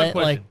 honestly, right?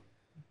 Like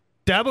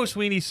Dabo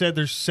Swinney said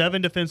there's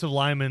 7 defensive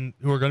linemen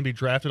who are going to be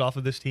drafted off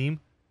of this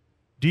team.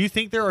 Do you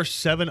think there are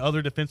 7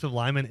 other defensive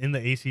linemen in the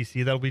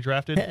ACC that will be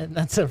drafted?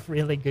 That's a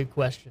really good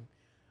question.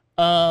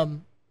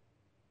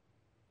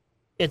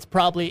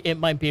 It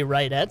might be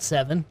right at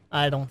 7.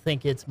 I don't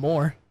think it's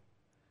more.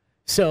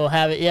 So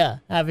having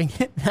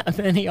that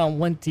many on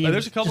one team.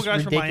 There's a couple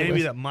guys ridiculous. from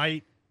Miami that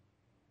might,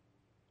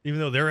 even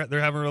though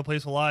they're having to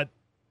replace a lot.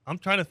 I'm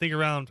trying to think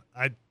around.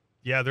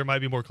 There might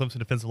be more Clemson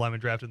defensive linemen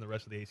drafted than the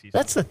rest of the ACC.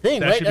 That's the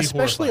thing, right?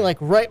 Especially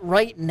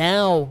right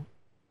now,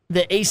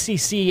 the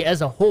ACC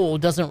as a whole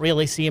doesn't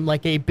really seem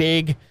like a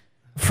big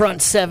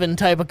front 7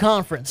 type of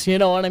conference. You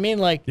know what I mean?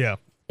 Like,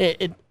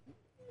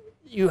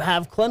 you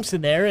have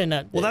Clemson there, and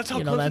that's how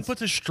Clemson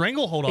puts a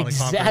stranglehold on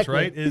exactly. a conference,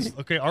 right? Is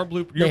okay. Your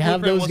blueprint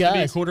wants to be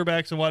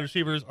quarterbacks and wide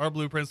receivers. Our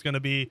blueprint's going to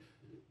be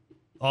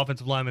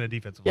offensive linemen and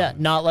defensive linemen.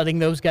 Yeah, not letting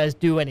those guys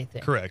do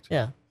anything. Correct.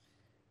 Yeah.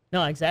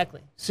 No,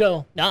 exactly.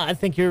 So, I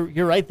think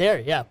you're right there.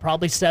 Yeah,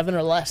 probably 7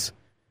 or less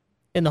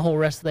in the whole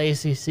rest of the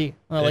ACC.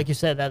 Well, like you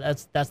said,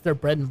 that's their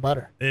bread and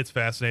butter. It's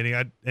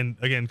fascinating. And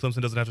again,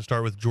 Clemson doesn't have to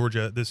start with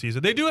Georgia this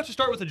season. They do have to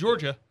start with the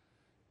Georgia.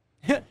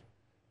 They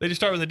just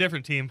start with a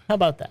different team. How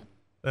about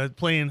that?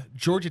 Playing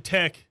Georgia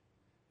Tech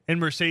and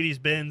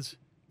Mercedes-Benz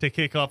to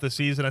kick off the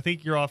season. I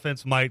think your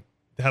offense might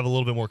have a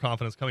little bit more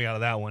confidence coming out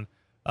of that one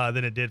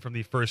than it did from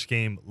the first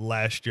game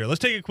last year. Let's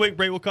take a quick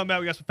break. We'll come back.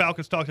 We got some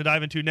Falcons talk to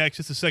dive into next.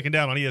 It's the Second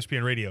Down on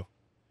ESPN Radio.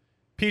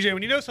 PJ,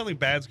 when you know something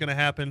bad's going to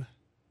happen,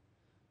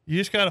 you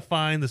just got to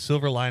find the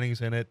silver linings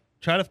in it.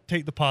 Try to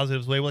take the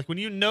positives away. Like when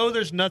you know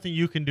there's nothing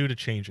you can do to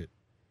change it,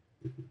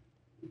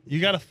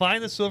 you got to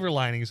find the silver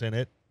linings in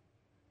it,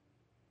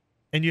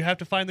 and you have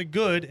to find the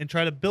good and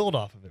try to build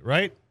off of it,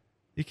 right?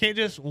 You can't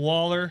just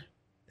waller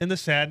in the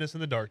sadness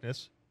and the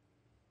darkness.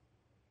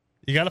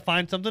 You got to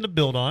find something to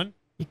build on.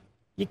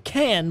 You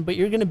can, but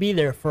you're going to be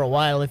there for a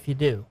while if you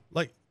do.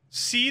 Like,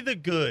 see the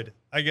good,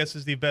 I guess,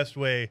 is the best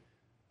way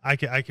I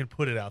can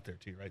put it out there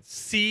to you, right?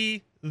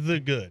 See the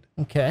good.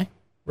 Okay,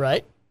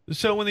 right.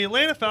 So when the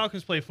Atlanta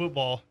Falcons play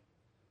football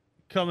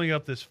coming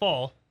up this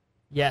fall,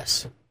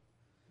 yes,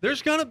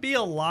 there's going to be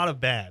a lot of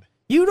bad.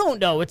 You don't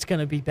know it's going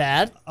to be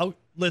bad. Oh,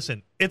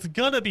 listen, it's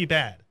going to be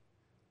bad.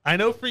 I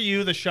know for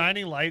you, the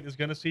shining light is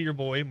going to see your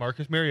boy,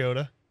 Marcus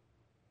Mariota,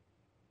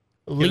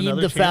 lead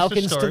the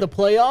Falcons to the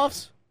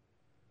playoffs.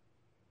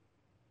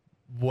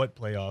 What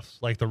playoffs?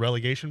 Like the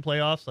relegation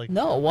playoffs? Like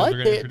no, what?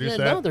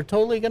 They're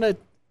totally gonna.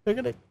 They're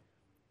gonna.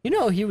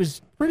 He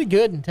was pretty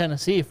good in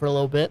Tennessee for a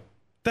little bit.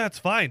 That's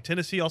fine.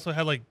 Tennessee also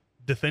had like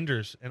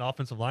defenders and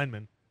offensive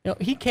linemen.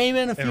 He came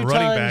in a few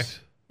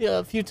times. Yeah,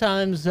 a few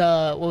times.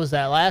 What was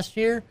that last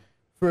year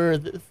for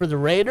the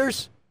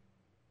Raiders?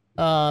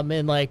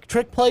 And like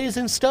trick plays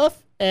and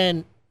stuff,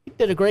 and he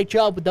did a great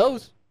job with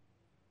those.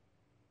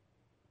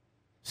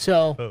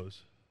 So,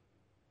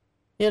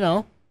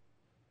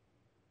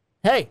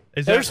 hey,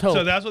 there's hope.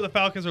 So that's what the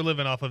Falcons are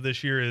living off of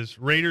this year is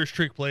Raiders,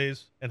 trick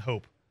plays, and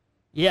hope.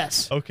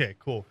 Yes. Okay,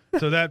 cool.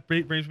 So that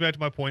brings me back to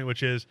my point,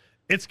 which is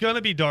it's going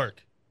to be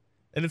dark,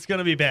 and it's going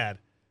to be bad.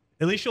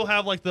 At least you'll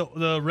have like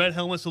the red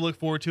helmets to look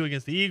forward to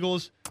against the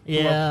Eagles.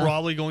 Yeah. Who are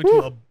probably going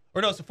to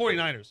it's the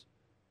 49ers.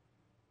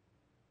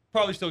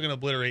 Probably still going to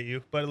obliterate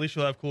you, but at least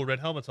you'll have cool red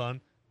helmets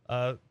on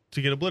to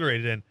get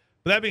obliterated in.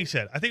 But that being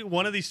said, I think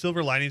one of these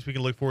silver linings we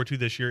can look forward to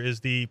this year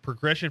is the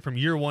progression from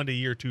year 1 to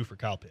year 2 for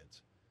Kyle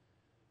Pitts.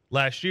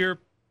 Last year,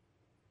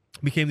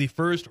 became the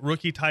first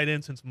rookie tight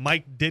end since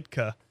Mike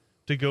Ditka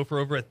to go for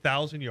over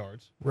 1,000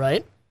 yards.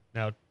 Right.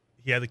 Now,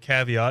 he had the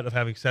caveat of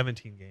having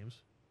 17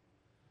 games.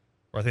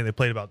 Or I think they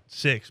played about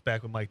 6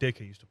 back when Mike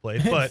Ditka used to play.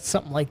 But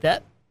something like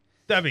that.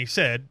 That being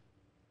said,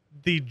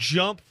 the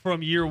jump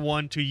from year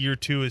 1 to year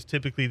 2 is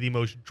typically the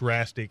most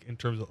drastic in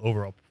terms of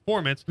overall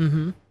performance.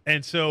 Mm-hmm.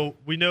 And so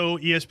we know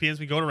ESPN's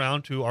been going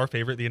around to our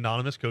favorite, the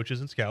anonymous coaches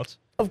and scouts.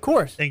 Of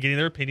course. And getting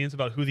their opinions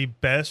about who the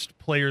best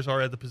players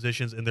are at the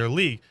positions in their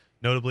league.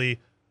 Notably,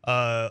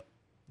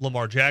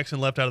 Lamar Jackson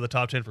left out of the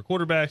top 10 for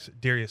quarterbacks.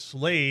 Darius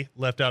Slay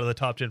left out of the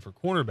top 10 for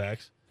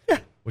cornerbacks,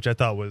 which I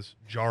thought was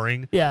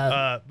jarring.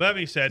 Yeah. But that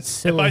being said,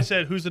 if I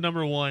said who's the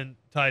number 1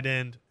 tight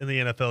end in the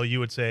NFL, you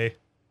would say?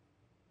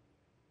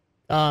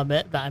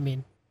 I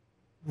mean,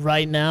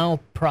 right now,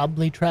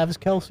 probably Travis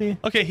Kelce.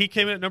 Okay, he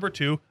came in at number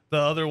 2. The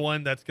other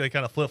one that's going to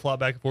kind of flip-flop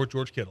back and forth,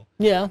 George Kittle.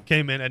 Yeah.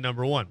 Came in at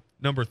number 1.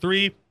 Number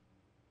 3,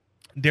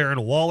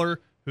 Darren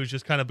Waller, who's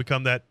just kind of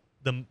become the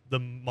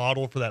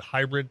model for that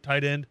hybrid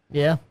tight end.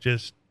 Yeah.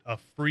 Just a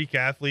freak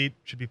athlete,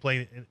 should be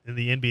playing in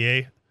the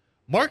NBA.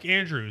 Mark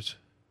Andrews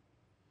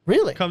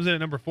really comes in at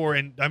number 4,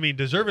 and I mean,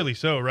 deservedly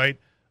so, right?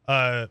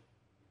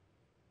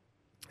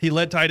 He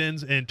led tight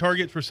ends in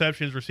targets,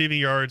 receptions, receiving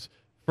yards,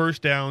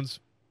 first downs,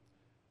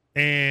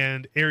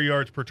 and air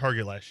yards per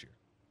target last year.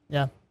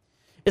 Yeah.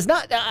 It's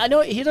not, I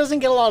know he doesn't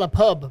get a lot of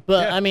pub,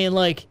 but yeah. I mean,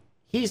 like,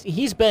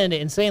 he's been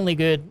insanely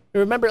good.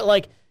 Remember,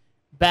 like,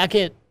 back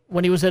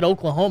when he was at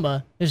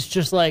Oklahoma, it's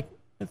just like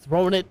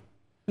throwing it.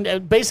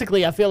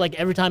 Basically, I feel like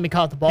every time he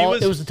caught the ball,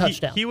 it was a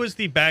touchdown. He was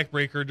the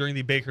backbreaker during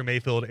the Baker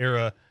Mayfield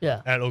era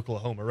at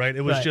Oklahoma, right?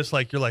 It was just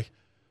like, you're like,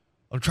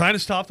 I'm trying to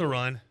stop the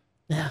run.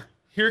 Yeah.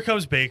 Here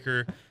comes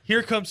Baker.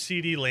 Here comes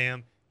CeeDee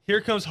Lamb. Here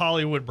comes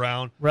Hollywood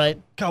Brown.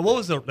 Right. God, what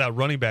was that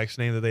running back's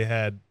name that they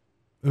had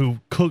who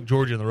cooked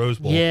Georgia in the Rose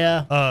Bowl?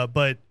 Yeah.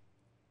 But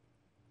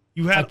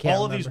you had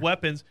all of remember. these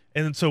weapons,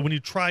 and so when you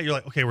try, you're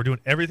like, okay, we're doing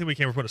everything we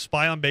can. We're putting a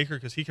spy on Baker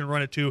because he can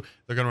run it too.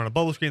 They're going to run a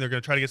bubble screen. They're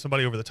going to try to get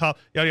somebody over the top,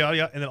 yada, yada,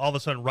 yada. And then all of a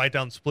sudden, right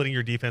down splitting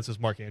your defense is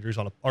Mark Andrews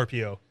on a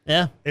RPO.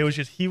 Yeah. It was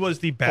just, he was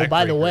the backbreaker. Oh,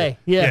 by the way,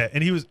 yeah.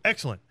 And he was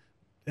excellent.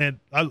 And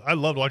I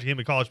loved watching him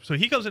in college. So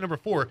he comes in number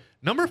 4.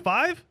 Number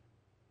 5,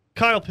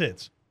 Kyle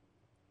Pitts.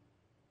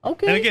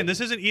 Okay. And again,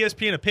 this isn't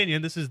ESPN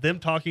opinion. This is them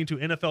talking to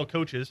NFL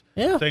coaches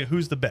saying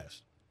who's the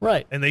best.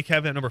 Right. And they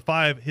have at number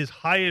 5. His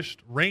highest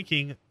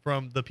ranking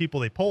from the people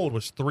they polled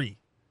was 3.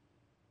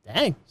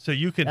 Dang. So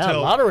you can tell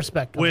a lot of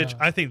respect. Which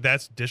I think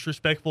that's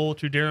disrespectful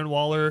to Darren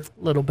Waller, a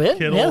little bit,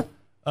 Kittle,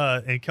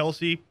 and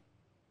Kelce.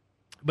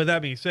 But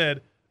that being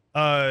said,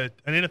 an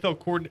NFL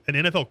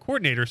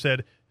coordinator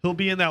said he'll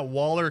be in that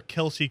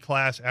Waller-Kelce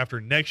class after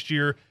next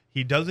year.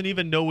 He doesn't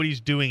even know what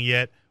he's doing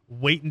yet.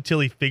 Wait until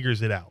he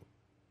figures it out.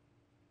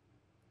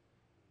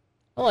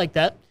 I like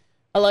that.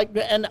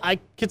 And I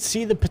could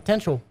see the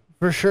potential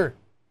for sure.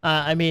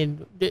 I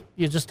mean,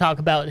 you just talk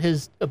about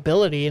his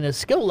ability and his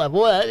skill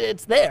level.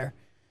 It's there.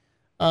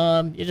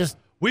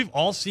 We've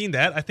all seen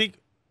that. I think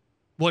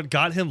what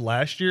got him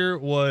last year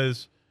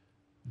was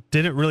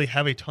didn't really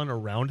have a ton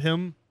around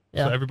him.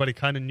 Yeah. So everybody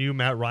kind of knew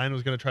Matt Ryan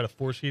was going to try to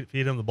force feed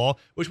him the ball,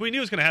 which we knew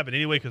was going to happen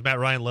anyway because Matt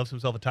Ryan loves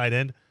himself a tight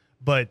end.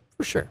 But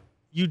for sure,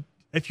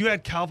 if you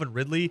had Calvin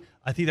Ridley,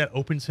 I think that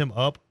opens him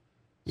up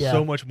Yeah.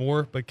 so much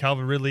more. But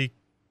Calvin Ridley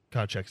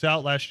kind of checks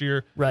out last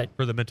year, right,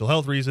 for the mental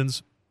health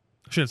reasons.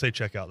 I shouldn't say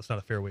check out. That's not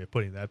a fair way of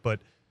putting that, but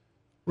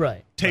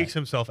right, takes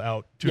himself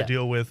out to Yeah.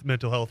 deal with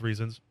mental health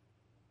reasons.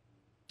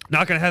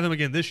 Not going to have him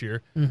again this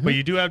year, but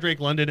you do have Drake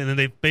London, and then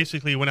they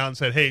basically went out and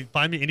said, hey,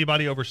 find me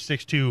anybody over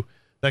 6'2"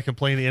 that can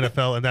play in the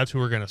NFL, and that's who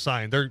we're going to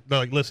sign. They're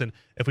like, listen,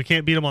 if we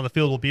can't beat him on the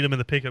field, we'll beat him in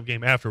the pickup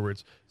game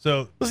afterwards.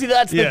 So, well, see,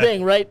 that's the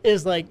thing, right?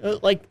 Is like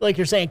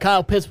you're saying,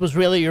 Kyle Pitts was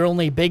really your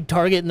only big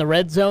target in the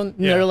red zone.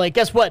 And they're like,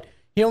 guess what?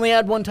 He only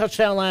had 1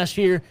 touchdown last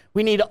year.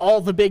 We need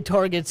all the big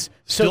targets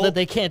so that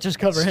they can't just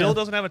cover him. Still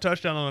doesn't have a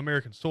touchdown on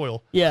American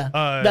soil. Yeah,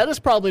 that is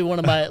probably one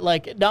of my,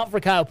 not for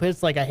Kyle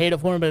Pitts, I hate it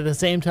for him, but at the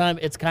same time,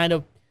 it's kind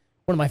of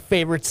one of my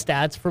favorite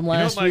stats from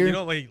last year. You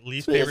know what my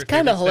least favorite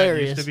kind of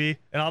hilarious stat used to be?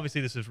 And obviously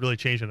this has really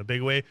changed in a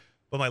big way,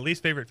 but my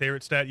least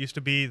favorite stat used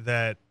to be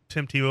that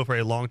Tim Tebow for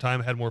a long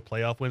time had more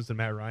playoff wins than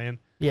Matt Ryan.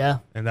 Yeah.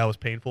 And that was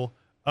painful.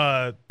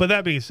 But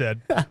that being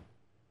said,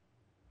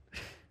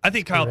 I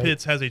think Kyle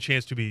Pitts has a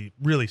chance to be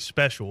really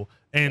special,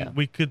 and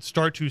we could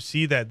start to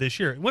see that this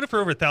year. He went for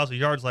over 1,000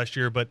 yards last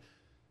year, but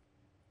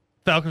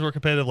Falcons were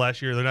competitive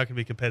last year. They're not going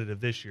to be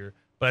competitive this year.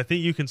 But I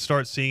think you can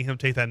start seeing him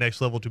take that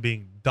next level to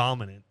being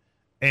dominant.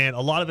 And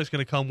a lot of it's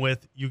going to come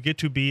with you get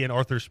to be in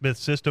Arthur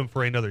Smith's system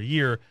for another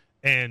year.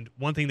 And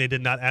one thing they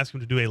did not ask him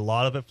to do a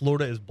lot of at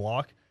Florida is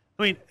block.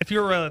 I mean, if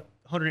you're a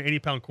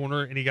 180-pound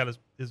corner and he got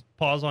his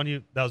paws on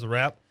you, that was a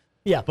wrap.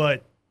 Yeah.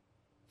 But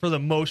for the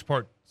most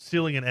part,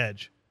 sealing an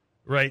edge,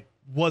 right,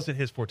 wasn't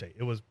his forte.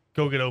 It was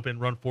go get open,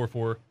 run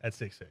 4.4 at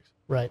 6'6".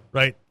 Right.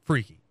 Right?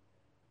 Freaky.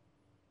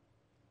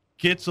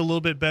 Gets a little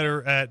bit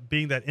better at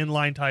being that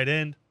inline tight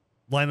end,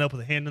 lining up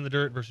with a hand in the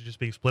dirt versus just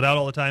being split out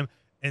all the time.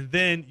 And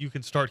then you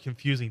can start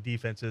confusing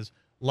defenses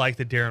like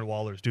the Darren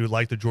Wallers do,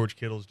 like the George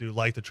Kittles do,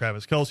 like the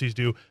Travis Kelce's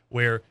do,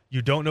 where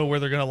you don't know where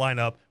they're going to line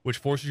up, which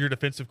forces your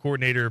defensive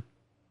coordinator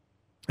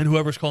and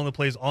whoever's calling the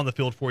plays on the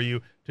field for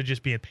you to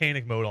just be in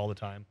panic mode all the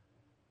time,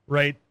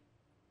 right?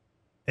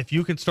 If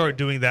you can start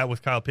doing that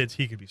with Kyle Pitts,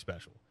 he could be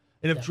special.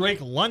 And if Drake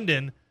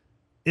London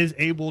is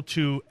able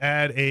to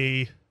add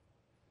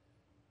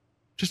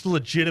just a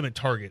legitimate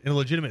target and a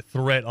legitimate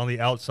threat on the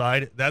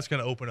outside, that's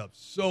going to open up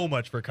so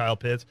much for Kyle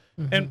Pitts.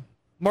 Mm-hmm. And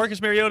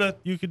Marcus Mariota,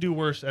 you could do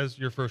worse as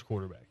your first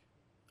quarterback.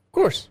 Of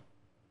course.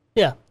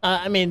 Yeah.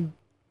 I mean,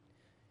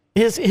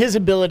 his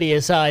ability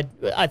aside,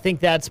 I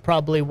think that's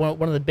probably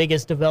one of the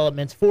biggest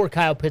developments for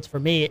Kyle Pitts for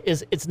me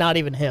is it's not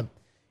even him.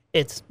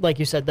 It's, like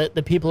you said,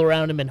 the people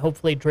around him, and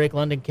hopefully Drake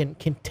London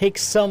can take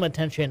some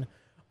attention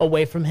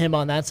away from him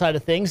on that side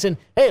of things. And,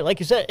 hey, like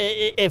you said,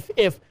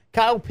 if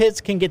Kyle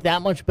Pitts can get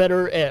that much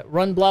better at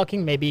run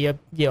blocking, maybe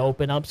you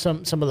open up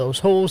some of those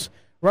holes,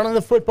 running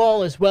the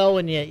football as well,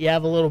 and you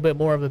have a little bit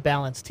more of a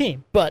balanced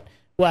team. But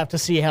we'll have to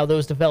see how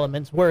those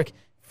developments work.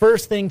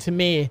 First thing to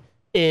me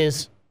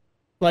is,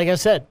 like I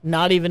said,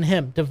 not even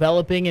him,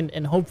 developing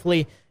and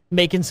hopefully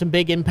making some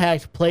big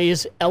impact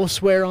plays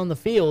elsewhere on the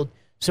field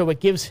so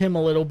it gives him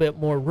a little bit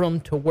more room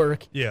to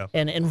work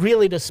and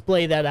really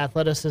display that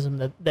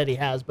athleticism that he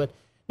has. But,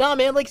 no,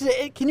 man, like,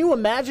 can you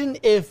imagine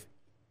if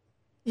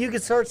you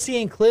could start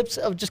seeing clips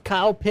of just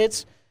Kyle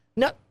Pitts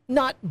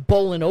not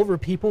bowling over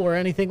people or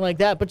anything like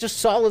that, but just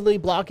solidly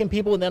blocking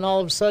people, and then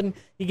all of a sudden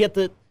you get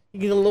a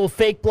little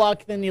fake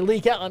block, then you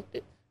leak out.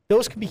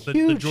 Those could be huge.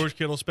 The George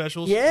Kittle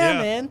specials? Yeah,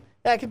 man.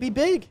 That could be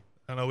big.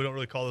 I know we don't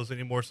really call those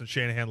anymore since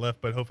Shanahan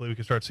left, but hopefully we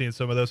can start seeing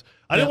some of those.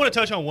 I did want to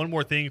touch on one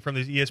more thing from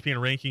these ESPN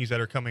rankings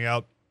that are coming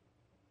out.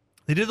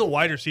 They did the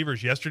wide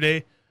receivers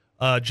yesterday.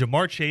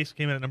 Jamar Chase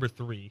came in at number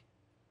 3.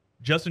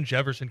 Justin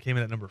Jefferson came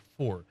in at number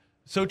 4.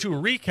 So to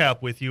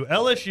recap with you,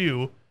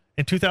 LSU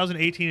in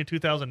 2018 and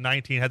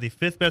 2019 had the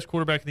 5th best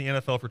quarterback in the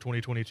NFL for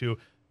 2022,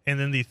 and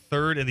then the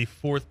 3rd and the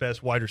 4th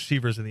best wide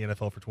receivers in the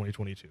NFL for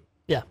 2022.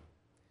 Yeah.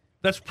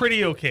 That's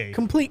pretty okay.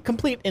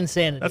 Complete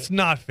insanity. That's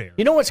not fair.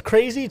 You know what's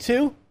crazy,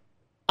 too?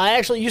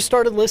 You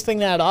started listing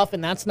that off,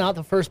 and that's not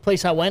the first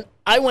place I went.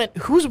 I went,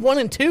 who's 1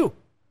 and 2?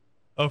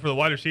 Oh, for the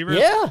wide receivers?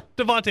 Yeah.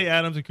 Devontae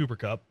Adams and Cooper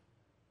Kupp.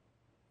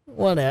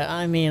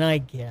 I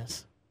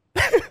guess.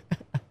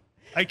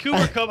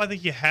 Cooper Kupp, I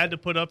think you had to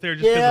put up there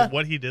just because of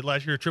what he did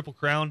last year, a triple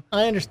crown.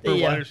 I understand.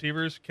 For wide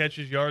receivers,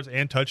 catches, yards,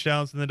 and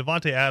touchdowns. And then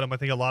Devontae Adams, I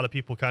think a lot of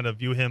people kind of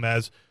view him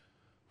as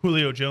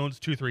Julio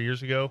Jones 2-3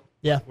 years ago.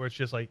 Yeah. Where it's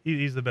just like,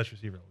 he's the best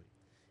receiver in the league.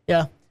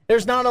 Yeah.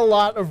 There's not a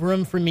lot of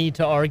room for me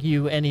to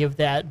argue any of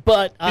that.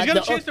 But he's got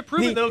a chance to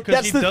prove it, though,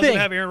 because he doesn't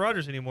have Aaron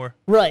Rodgers anymore.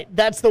 Right.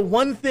 That's the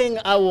one thing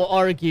I will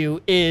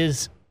argue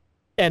is,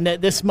 and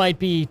this might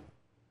be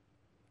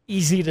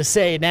easy to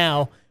say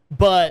now,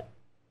 but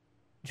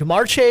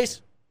Jamar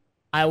Chase,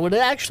 I would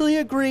actually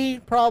agree,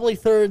 probably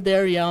 3rd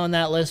there, on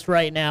that list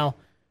right now.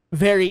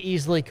 Very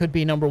easily could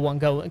be number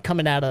 1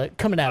 coming out of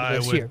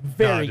this year.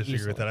 Very disagree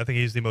easily with that. I think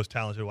he's the most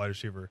talented wide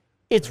receiver.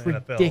 It's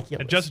ridiculous.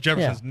 And Justin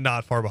Jefferson's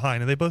not far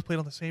behind, and they both played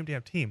on the same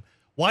damn team.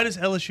 Why does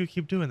LSU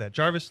keep doing that?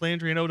 Jarvis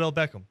Landry and Odell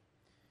Beckham.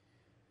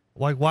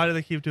 Why do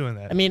they keep doing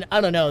that? I mean,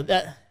 I don't know.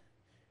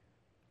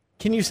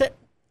 Can you say?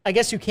 I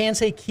guess you can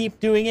say keep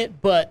doing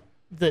it, but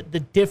the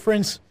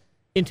difference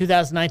in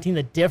 2019,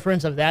 the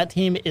difference of that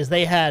team is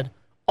they had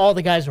all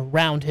the guys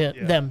around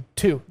them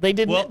too. They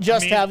didn't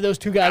have those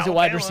 2 guys at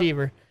wide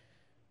receiver.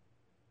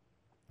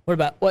 What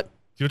about what?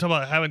 You were talking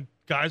about having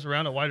guys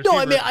around at wide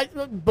receiver? No, I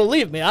mean,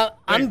 believe me,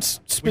 I'm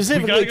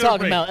specifically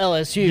talking about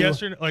LSU.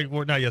 Yes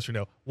or not yes or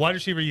no. Wide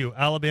receiver,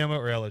 Alabama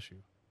or LSU?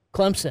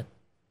 Clemson.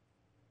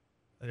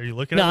 Are you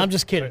looking at it? No, I'm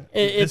just kidding.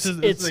 This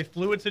is a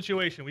fluid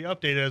situation. We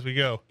update it as we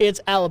go. It's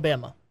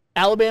Alabama.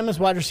 Alabama's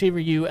wide receiver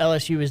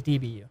LSU is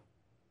DBU.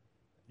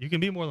 You can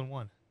be more than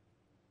one.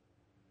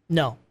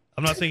 No.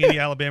 I'm not saying any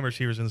Alabama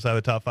receivers inside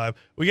the top 5.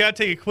 We got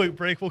to take a quick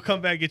break. We'll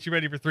come back and get you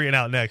ready for 3 and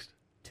Out next.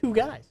 2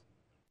 guys.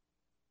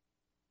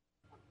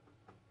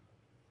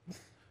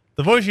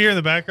 The voice you hear in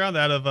the background,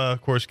 that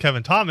of course,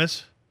 Kevin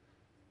Thomas,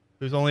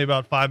 who's only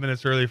about 5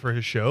 minutes early for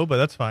his show, but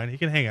that's fine. He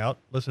can hang out,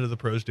 listen to the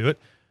pros do it.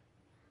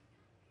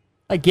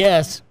 I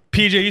guess.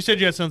 PJ, you said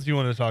you had something you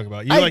wanted to talk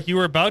about. You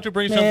were about to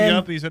bring something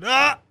up, and you said,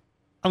 I'm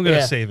going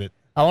to save it.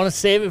 I want to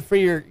save it for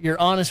your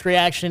honest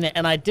reaction,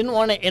 and I didn't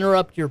want to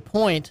interrupt your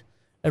point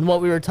and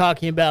what we were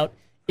talking about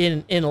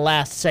in the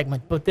last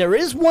segment. But there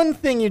is one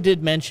thing you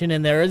did mention,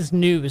 and there is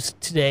news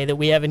today that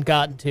we haven't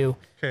gotten to,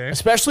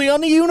 especially on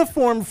the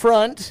uniform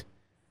front.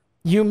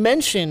 You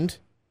mentioned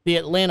the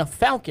Atlanta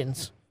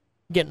Falcons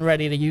getting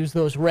ready to use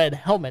those red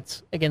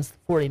helmets against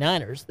the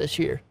 49ers this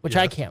year, which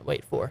I can't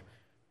wait for.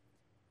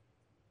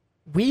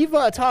 We've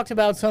talked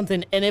about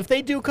something, and if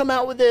they do come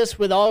out with this,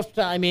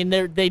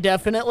 they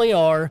definitely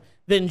are,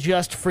 then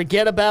just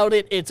forget about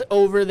it. It's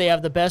over. They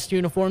have the best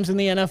uniforms in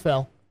the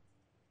NFL.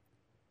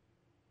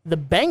 The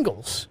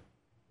Bengals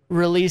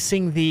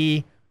releasing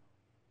the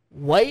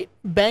white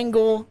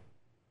Bengal.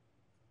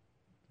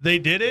 They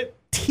did it?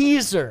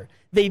 Teaser.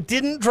 They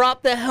didn't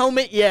drop the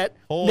helmet yet.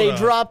 They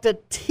dropped a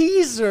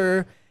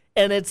teaser,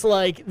 and it's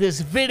like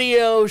this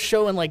video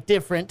showing like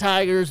different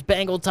tigers,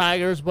 Bengal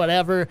tigers,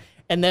 whatever,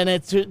 and then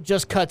it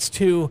just cuts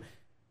to,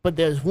 but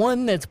there's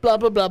one that's blah,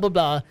 blah, blah, blah,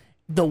 blah.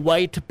 the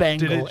white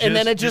Bengal, and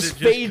then it just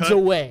fades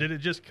away. Did it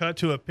just cut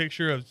to a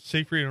picture of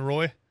Siegfried and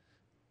Roy?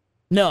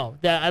 No,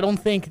 I don't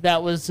think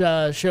that was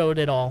showed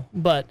at all.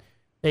 But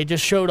they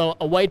just showed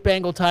a white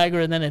Bengal tiger,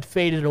 and then it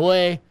faded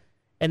away,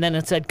 and then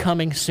it said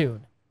coming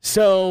soon.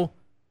 So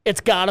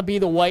it's got to be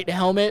the white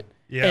helmet.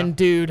 Yeah. And,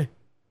 dude.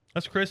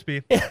 That's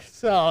crispy.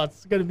 So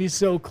it's going to be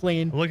so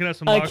clean. I'm looking at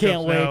some mock-ups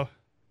now.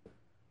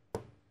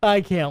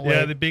 I can't wait.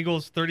 Yeah, the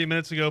Bengals 30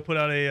 minutes ago put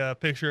out a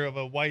picture of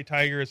a white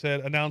tiger. It said,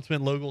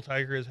 announcement, local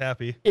tiger is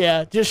happy.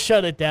 Yeah, just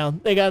shut it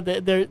down.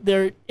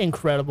 They're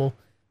incredible.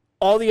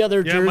 All the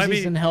other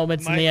jerseys and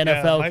helmets in the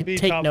NFL might be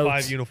take top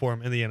notes. 5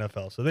 uniform in the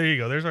NFL. So there you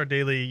go. There's our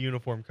daily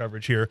uniform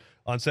coverage here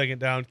on Second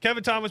Down.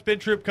 Kevin Thomas, Ben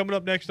Tripp coming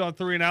up next on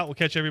 3 and Out. We'll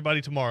catch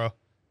everybody tomorrow.